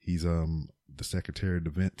 He's the Secretary of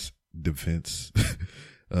Defense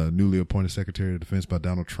newly appointed Secretary of Defense by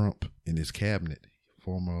Donald Trump in his cabinet,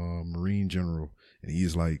 former Marine general, and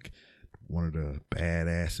he's like one of the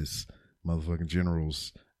badassest motherfucking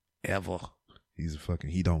generals ever.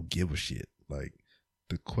 He don't give a shit. Like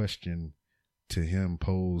the question to him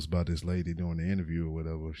posed by this lady during the interview or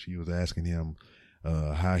whatever, she was asking him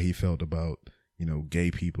how he felt about, gay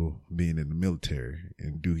people being in the military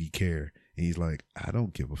and do he care? And he's like, I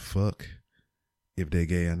don't give a fuck if they're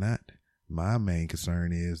gay or not. My main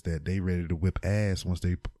concern is that they ready to whip ass once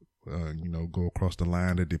they, go across the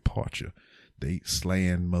line of departure. They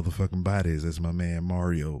slaying motherfucking bodies, as my man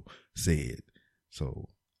Mario said. So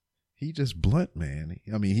he just blunt, man.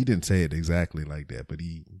 I mean, he didn't say it exactly like that, but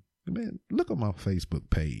man, look on my Facebook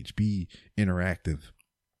page. Be interactive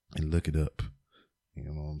and look it up. You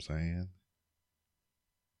know what I'm saying?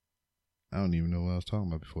 I don't even know what I was talking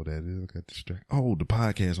about before that. I got distracted. Oh, the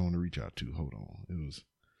podcast I want to reach out to. Hold on. It was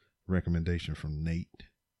recommendation from Nate.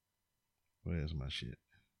 Where's my shit?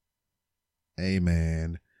 Hey,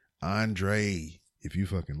 man. Andre, if you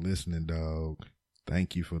fucking listening, dog,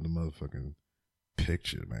 thank you for the motherfucking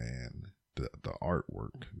picture, man. The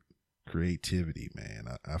artwork. Creativity, man.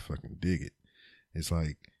 I fucking dig it. It's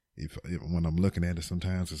like if when I'm looking at it,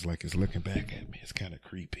 sometimes it's like it's looking back at me. It's kind of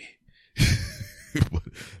creepy,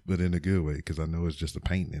 but in a good way, because I know it's just a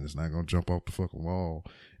painting and it's not gonna jump off the fucking wall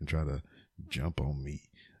and try to jump on me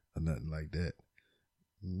or nothing like that.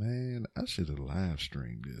 Man, I should have live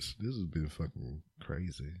streamed this. This has been fucking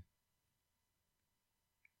crazy.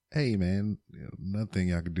 Hey, man, another thing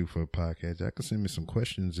y'all can do for a podcast, y'all can send me some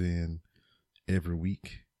questions in every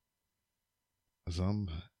week.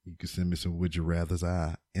 You can send me some would you rathers.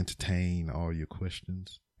 I entertain all your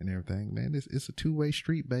questions and everything, man. It's a two-way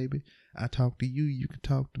street, baby. I talk to you, you can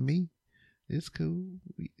talk to me. It's cool.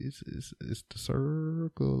 It's the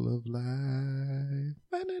circle of life,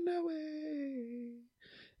 running away,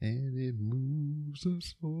 and it moves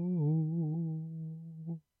us all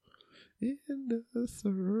in the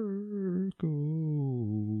circle.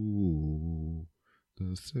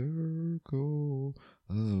 The circle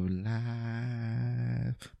of life.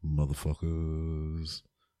 Motherfuckers.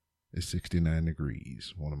 It's 69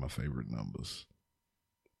 degrees. One of my favorite numbers.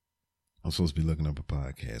 I'm supposed to be looking up a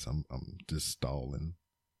podcast. I'm just stalling.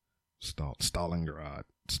 Stalingrad.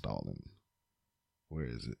 Stalling. Where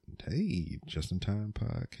is it? Hey, Just in Time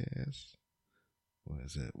podcast. Where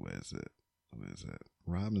is it?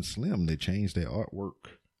 Rob and Slim, they changed their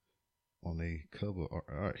artwork on their cover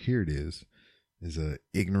art. Here it is. Is a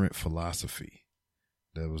Ignorant Philosophy.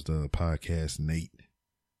 That was the podcast Nate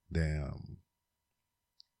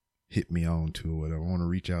hit me on to it. I want to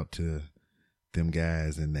reach out to them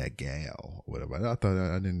guys and that gal or whatever. I thought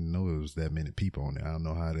I didn't know there was that many people on there. I don't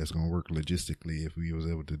know how that's gonna work logistically if we was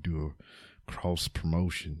able to do a cross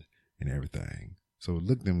promotion and everything. So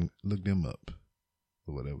look them up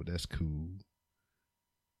or whatever. That's cool.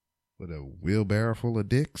 Whatever. Wheelbarrow full of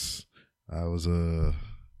dicks. I was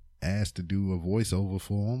asked to do a voiceover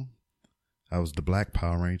for him. I was the Black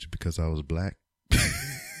Power Ranger because I was black.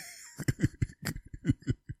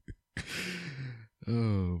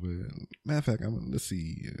 Oh man! Matter of fact, let's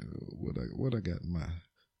see what I got in my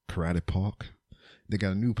Karate Park. They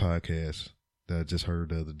got a new podcast that I just heard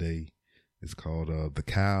the other day. It's called the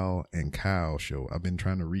Kyle and Kyle Show. I've been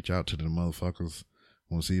trying to reach out to the motherfuckers.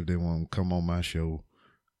 Want to see if they want to come on my show.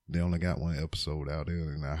 They only got one episode out there,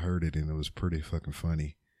 and I heard it, and it was pretty fucking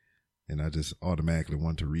funny. And I just automatically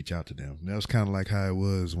wanted to reach out to them. And that was kind of like how it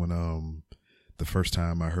was when the first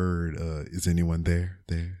time I heard "Is anyone there?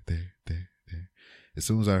 There." As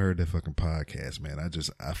soon as I heard that fucking podcast, man,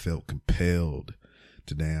 I felt compelled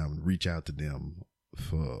to reach out to them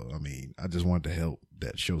I just wanted to help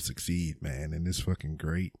that show succeed, man. And it's fucking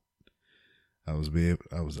great. I was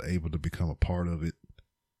able to become a part of it.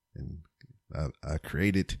 And I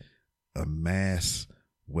created a mass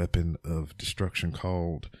weapon of destruction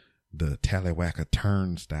called the Tallywacker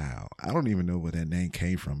Turnstile. I don't even know where that name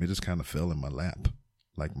came from. It just kind of fell in my lap,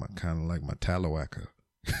 like my Tallywacker.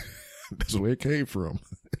 That's where it came from.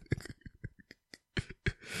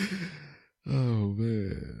 Oh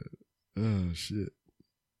man. Oh shit.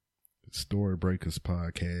 Story Breakers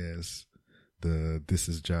podcast, the This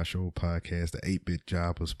Is Josh O podcast, the 8-Bit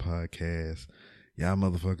Jobbers podcast. Y'all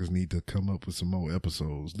motherfuckers need to come up with some more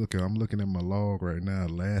episodes. Look, I'm looking at my log right now.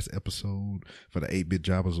 Last episode for the 8-Bit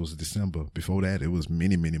Jobbers was December. Before that, it was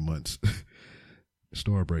many, many months.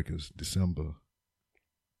 Story Breakers, December.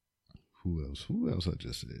 Who else I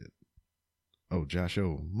just said? Oh, Josh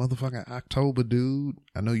O. Motherfucking October, dude.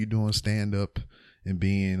 I know you're doing stand-up and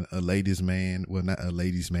being a ladies' man. Well, not a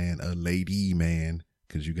ladies' man, a lady man.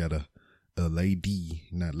 Because you got a lady,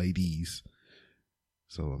 not ladies.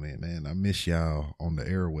 So, man, I miss y'all on the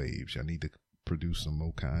airwaves. Y'all need to produce some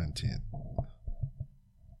more content.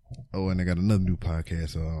 Oh, and I got another new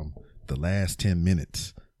podcast, The Last 10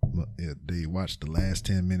 Minutes. They watched the last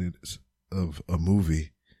 10 minutes of a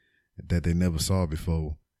movie that they never saw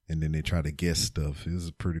before. And then they try to guess stuff. It was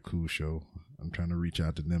a pretty cool show. I'm trying to reach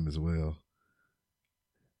out to them as well.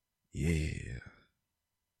 Yeah.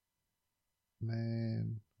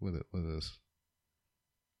 Man, what else?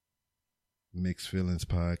 Mixed Feelings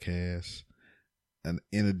podcast. And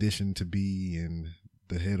in addition to being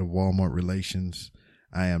the head of Walmart relations,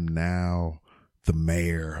 I am now the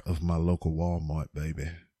mayor of my local Walmart, baby.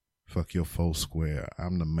 Fuck your Foursquare.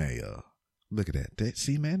 I'm the mayor. Look at that.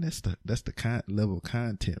 See, man, that's the level of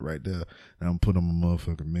content right there that I'm putting on my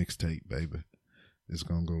motherfucking mixtape, baby. It's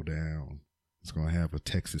gonna go down. It's gonna have a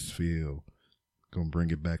Texas feel. Gonna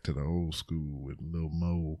bring it back to the old school with Lil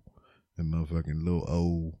Mo and motherfucking Lil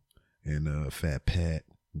O and Fat Pat,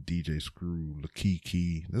 DJ Screw, La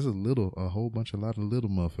Kiki. There's a lot of little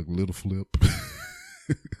motherfucking Little Flip.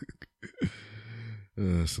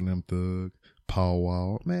 Slim Thug. Paul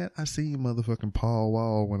Wall. Man, I seen motherfucking Paul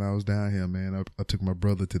Wall when I was down here, man. I took my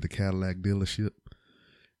brother to the Cadillac dealership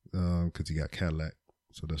because he got Cadillac.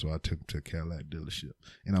 So that's why I took him to a Cadillac dealership.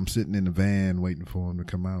 And I'm sitting in the van waiting for him to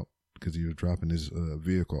come out because he was dropping his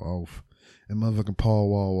vehicle off. And motherfucking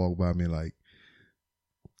Paul Wall walked by me like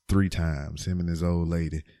 3 times, him and his old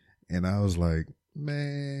lady. And I was like,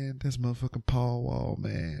 man, that's motherfucking Paul Wall,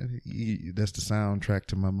 man. That's the soundtrack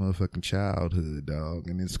to my motherfucking childhood, dog.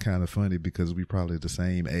 And it's kind of funny because we probably the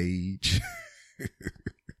same age.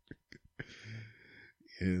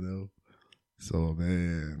 You know? So,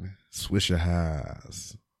 man, Swisher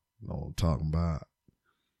Highs. Know what I'm talking about.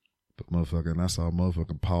 But motherfucking, I saw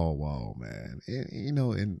motherfucking Paul Wall, man. And, you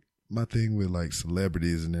know, and my thing with like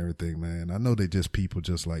celebrities and everything, man, I know they just people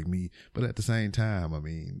just like me. But at the same time, I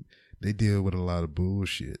mean, they deal with a lot of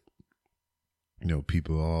bullshit. You know,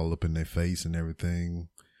 people all up in their face and everything,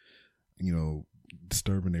 you know,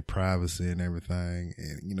 disturbing their privacy and everything.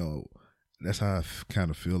 And, you know, that's how I kind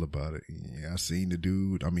of feel about it. Yeah, I seen the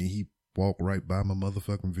dude. I mean, he walked right by my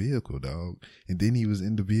motherfucking vehicle, dog. And then he was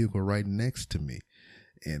in the vehicle right next to me.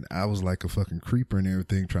 And I was like a fucking creeper and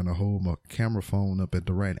everything, trying to hold my camera phone up at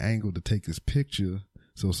the right angle to take his picture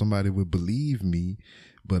so somebody would believe me.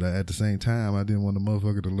 But at the same time, I didn't want the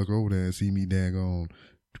motherfucker to look over there and see me daggone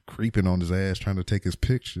creeping on his ass trying to take his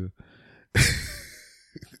picture.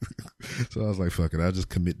 So I was like, fuck it, I'll just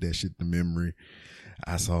commit that shit to memory.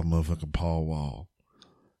 I saw motherfucking Paul Wall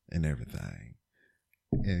and everything.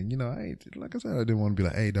 And, you know, like I said, I didn't want to be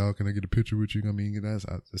like, hey, dog, can I get a picture with you? I mean,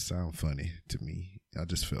 that sound funny to me. I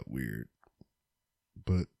just felt weird.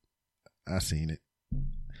 But I seen it.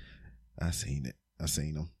 I seen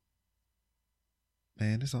them.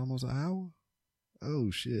 Man, it's almost an hour.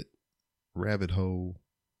 Oh, shit. Rabbit Hole,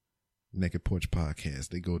 Naked Porch Podcast.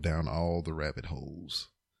 They go down all the rabbit holes.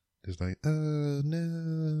 It's like, oh,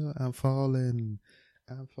 no, I'm falling.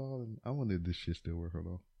 I wonder if this shit still work. Hold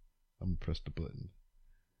on. I'm going to press the button.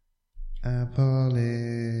 I'm falling.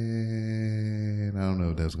 I don't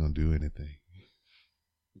know if that's going to do anything.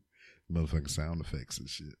 Motherfucking sound effects and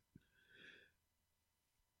shit.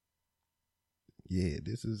 Yeah,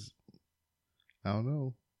 this is, I don't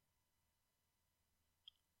know.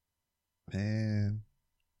 Man.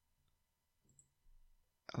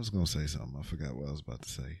 I was going to say something. I forgot what I was about to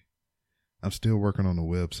say. I'm still working on the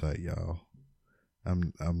website, y'all. I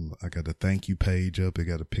got a thank you page up. It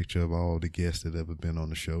got a picture of all the guests that ever been on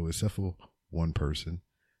the show, except for one person.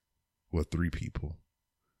 Well, 3 people.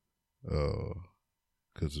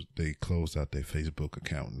 Cause they closed out their Facebook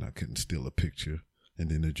account and I couldn't steal a picture. And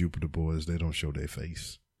then the Jupiter Boys, they don't show their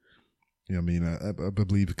face. You know what I mean? I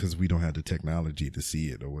believe because we don't have the technology to see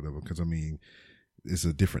it or whatever. Cause I mean, it's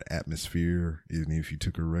a different atmosphere. Even if you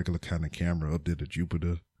took a regular kind of camera up there to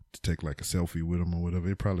Jupiter to take like a selfie with them or whatever,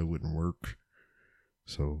 it probably wouldn't work.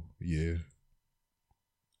 So, yeah.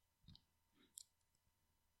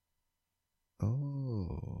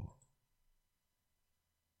 Oh.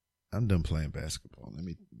 I'm done playing basketball. Let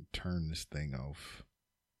me turn this thing off.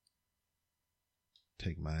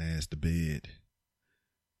 Take my ass to bed.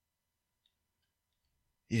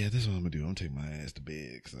 Yeah, that's what I'm going to do. I'm going to take my ass to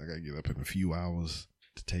bed because I got to get up in a few hours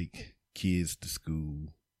to take kids to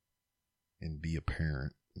school and be a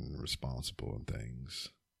parent and responsible and things.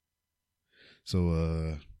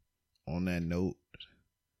 So, on that note,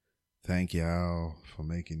 thank y'all for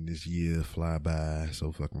making this year fly by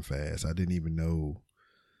so fucking fast. I didn't even know,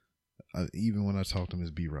 even when I talked to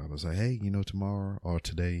Miss B-Rob, I was like, hey, you know, tomorrow or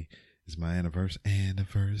today is my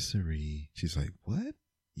anniversary. She's like, what?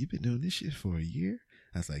 You've been doing this shit for a year?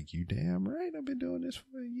 I was like, you damn right, I've been doing this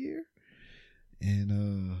for a year.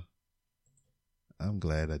 And, I'm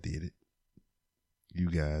glad I did it.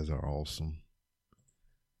 You guys are awesome.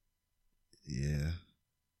 Yeah.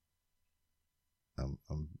 I'm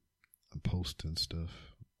posting stuff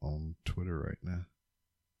on Twitter right now.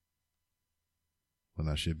 When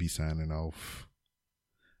I should be signing off.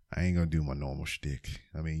 I ain't gonna do my normal shtick.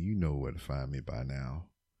 I mean, you know where to find me by now.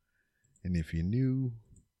 And if you're new,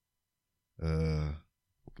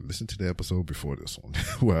 listen to the episode before this one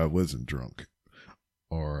where I wasn't drunk.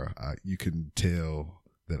 Or you can tell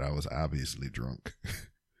that I was obviously drunk.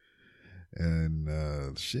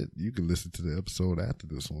 And shit, you can listen to the episode after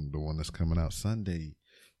this one, the one that's coming out Sunday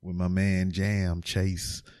with my man Jam,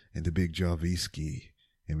 Chase, and the Big Jarvisky.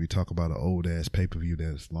 And we talk about an old ass pay-per-view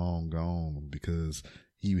that's long gone because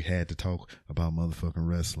he had to talk about motherfucking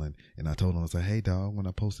wrestling. And I told him, I was like, hey dog, when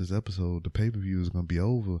I post this episode, the pay-per-view is going to be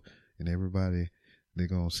over and everybody, they're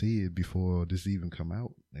going to see it before this even come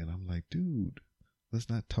out. And I'm like, dude, let's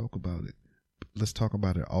not talk about it. Let's talk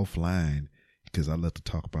about it offline. Because I love to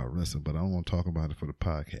talk about wrestling, but I don't want to talk about it for the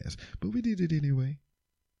podcast. But we did it anyway.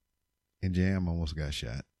 And Jam almost got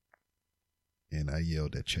shot. And I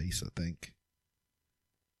yelled at Chase, I think.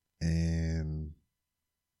 And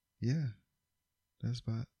yeah, that's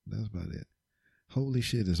about it. Holy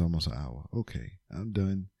shit, it's almost an hour. Okay, I'm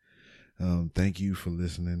done. Thank you for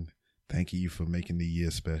listening. Thank you for making the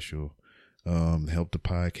year special. Help the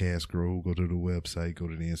podcast grow. Go to the website, go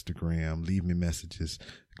to the Instagram, leave me messages.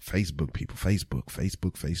 Facebook people, Facebook.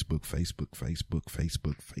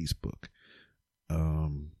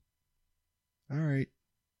 All right.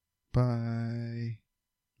 Bye.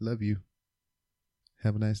 Love you.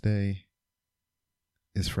 Have a nice day.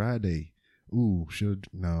 It's Friday. Ooh,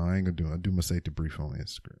 no, I ain't gonna do it. I'll do my safety brief on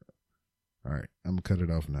Instagram. All right. I'm gonna cut it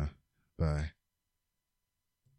off now. Bye.